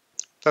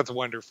 That's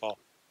wonderful.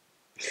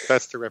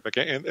 That's terrific.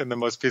 In the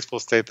most peaceful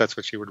state, that's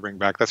what she would bring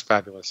back. That's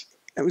fabulous.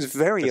 It was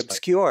very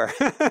obscure.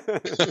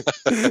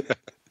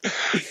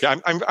 Yeah,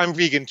 I'm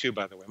vegan too,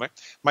 by the way.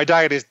 My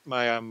diet is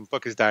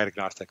book is diet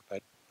agnostic,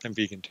 but I'm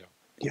vegan too.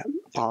 Yeah,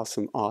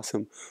 awesome,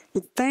 awesome.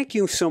 Well, thank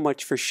you so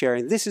much for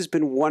sharing. This has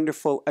been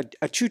wonderful,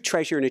 a true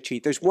treasure and a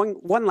treat. There's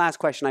one last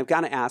question I've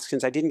got to ask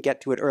since I didn't get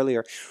to it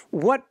earlier.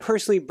 What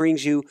personally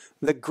brings you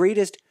the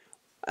greatest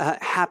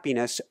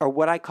happiness, or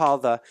what I call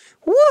the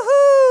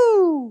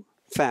woohoo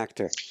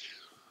factor?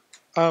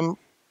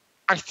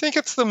 I think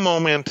it's the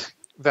moment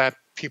that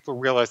people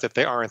realize that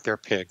they aren't their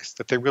pigs,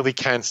 that they really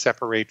can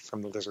separate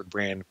from the lizard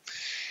brain.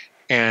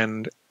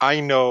 And I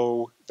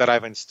know that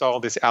I've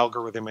installed this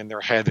algorithm in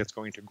their head that's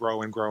going to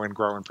grow and grow and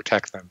grow and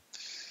protect them.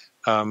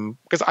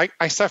 Because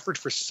I suffered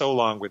for so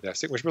long with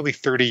this. It was really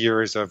 30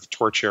 years of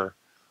torture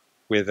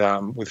with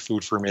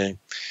food for me.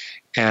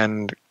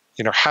 And,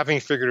 having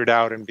figured it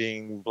out and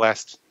being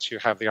blessed to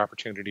have the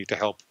opportunity to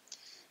help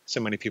so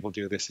many people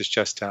do this is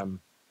just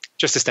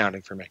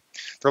astounding for me.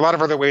 There are a lot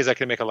of other ways I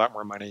can make a lot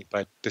more money,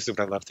 but this is what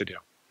I love to do.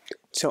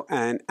 So,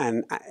 and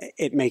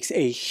it makes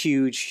a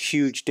huge,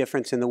 huge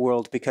difference in the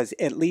world, because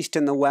at least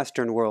in the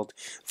Western world,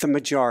 the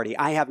majority,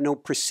 I have no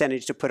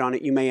percentage to put on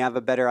it. You may have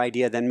a better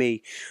idea than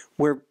me.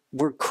 We're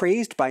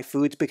crazed by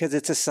foods because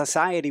it's a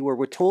society where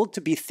we're told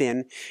to be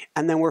thin,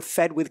 and then we're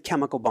fed with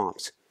chemical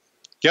bombs.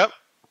 Yep.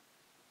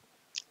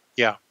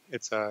 Yeah,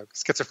 it's a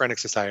schizophrenic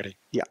society.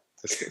 Yeah.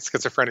 It's a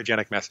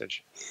schizophrenogenic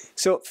message.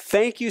 So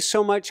thank you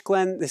so much,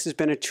 Glenn. This has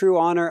been a true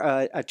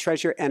honor, a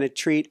treasure, and a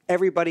treat.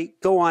 Everybody,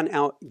 go on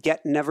out,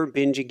 get Never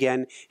Binge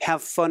Again.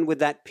 Have fun with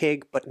that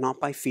pig, but not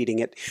by feeding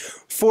it.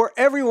 For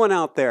everyone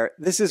out there,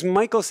 this is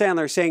Michael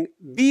Sandler saying,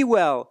 be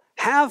well,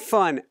 have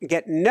fun,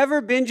 get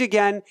Never Binge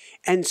Again,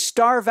 and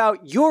starve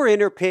out your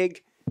inner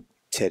pig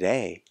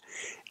today.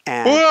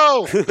 And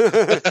whoa!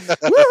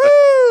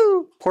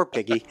 Woohoo! Poor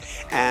piggy.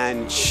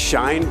 And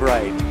shine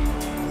bright.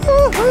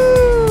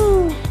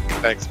 Woohoo!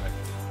 Thanks, Mike.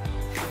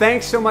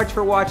 Thanks so much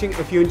for watching.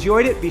 If you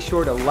enjoyed it, be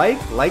sure to like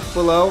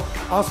below.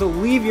 Also,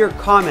 leave your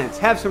comments.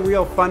 Have some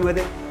real fun with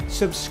it.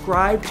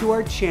 Subscribe to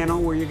our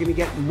channel where you're going to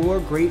get more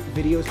great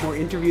videos, more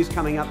interviews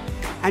coming up.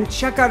 And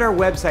check out our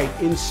website,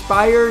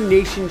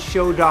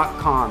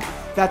 inspirenationshow.com.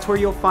 That's where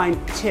you'll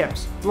find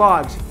tips,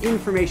 blogs,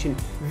 information,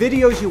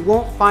 videos you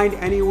won't find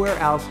anywhere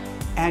else,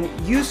 and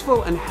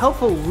useful and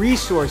helpful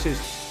resources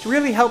to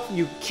really help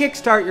you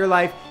kickstart your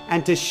life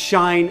and to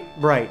shine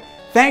bright.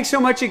 Thanks so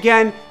much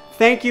again.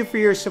 Thank you for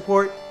your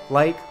support.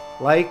 Like,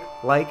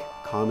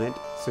 comment,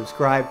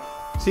 subscribe.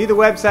 See the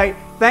website.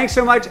 Thanks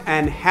so much,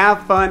 and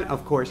have fun.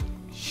 Of course,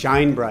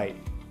 shine bright.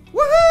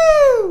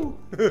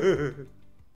 Woohoo!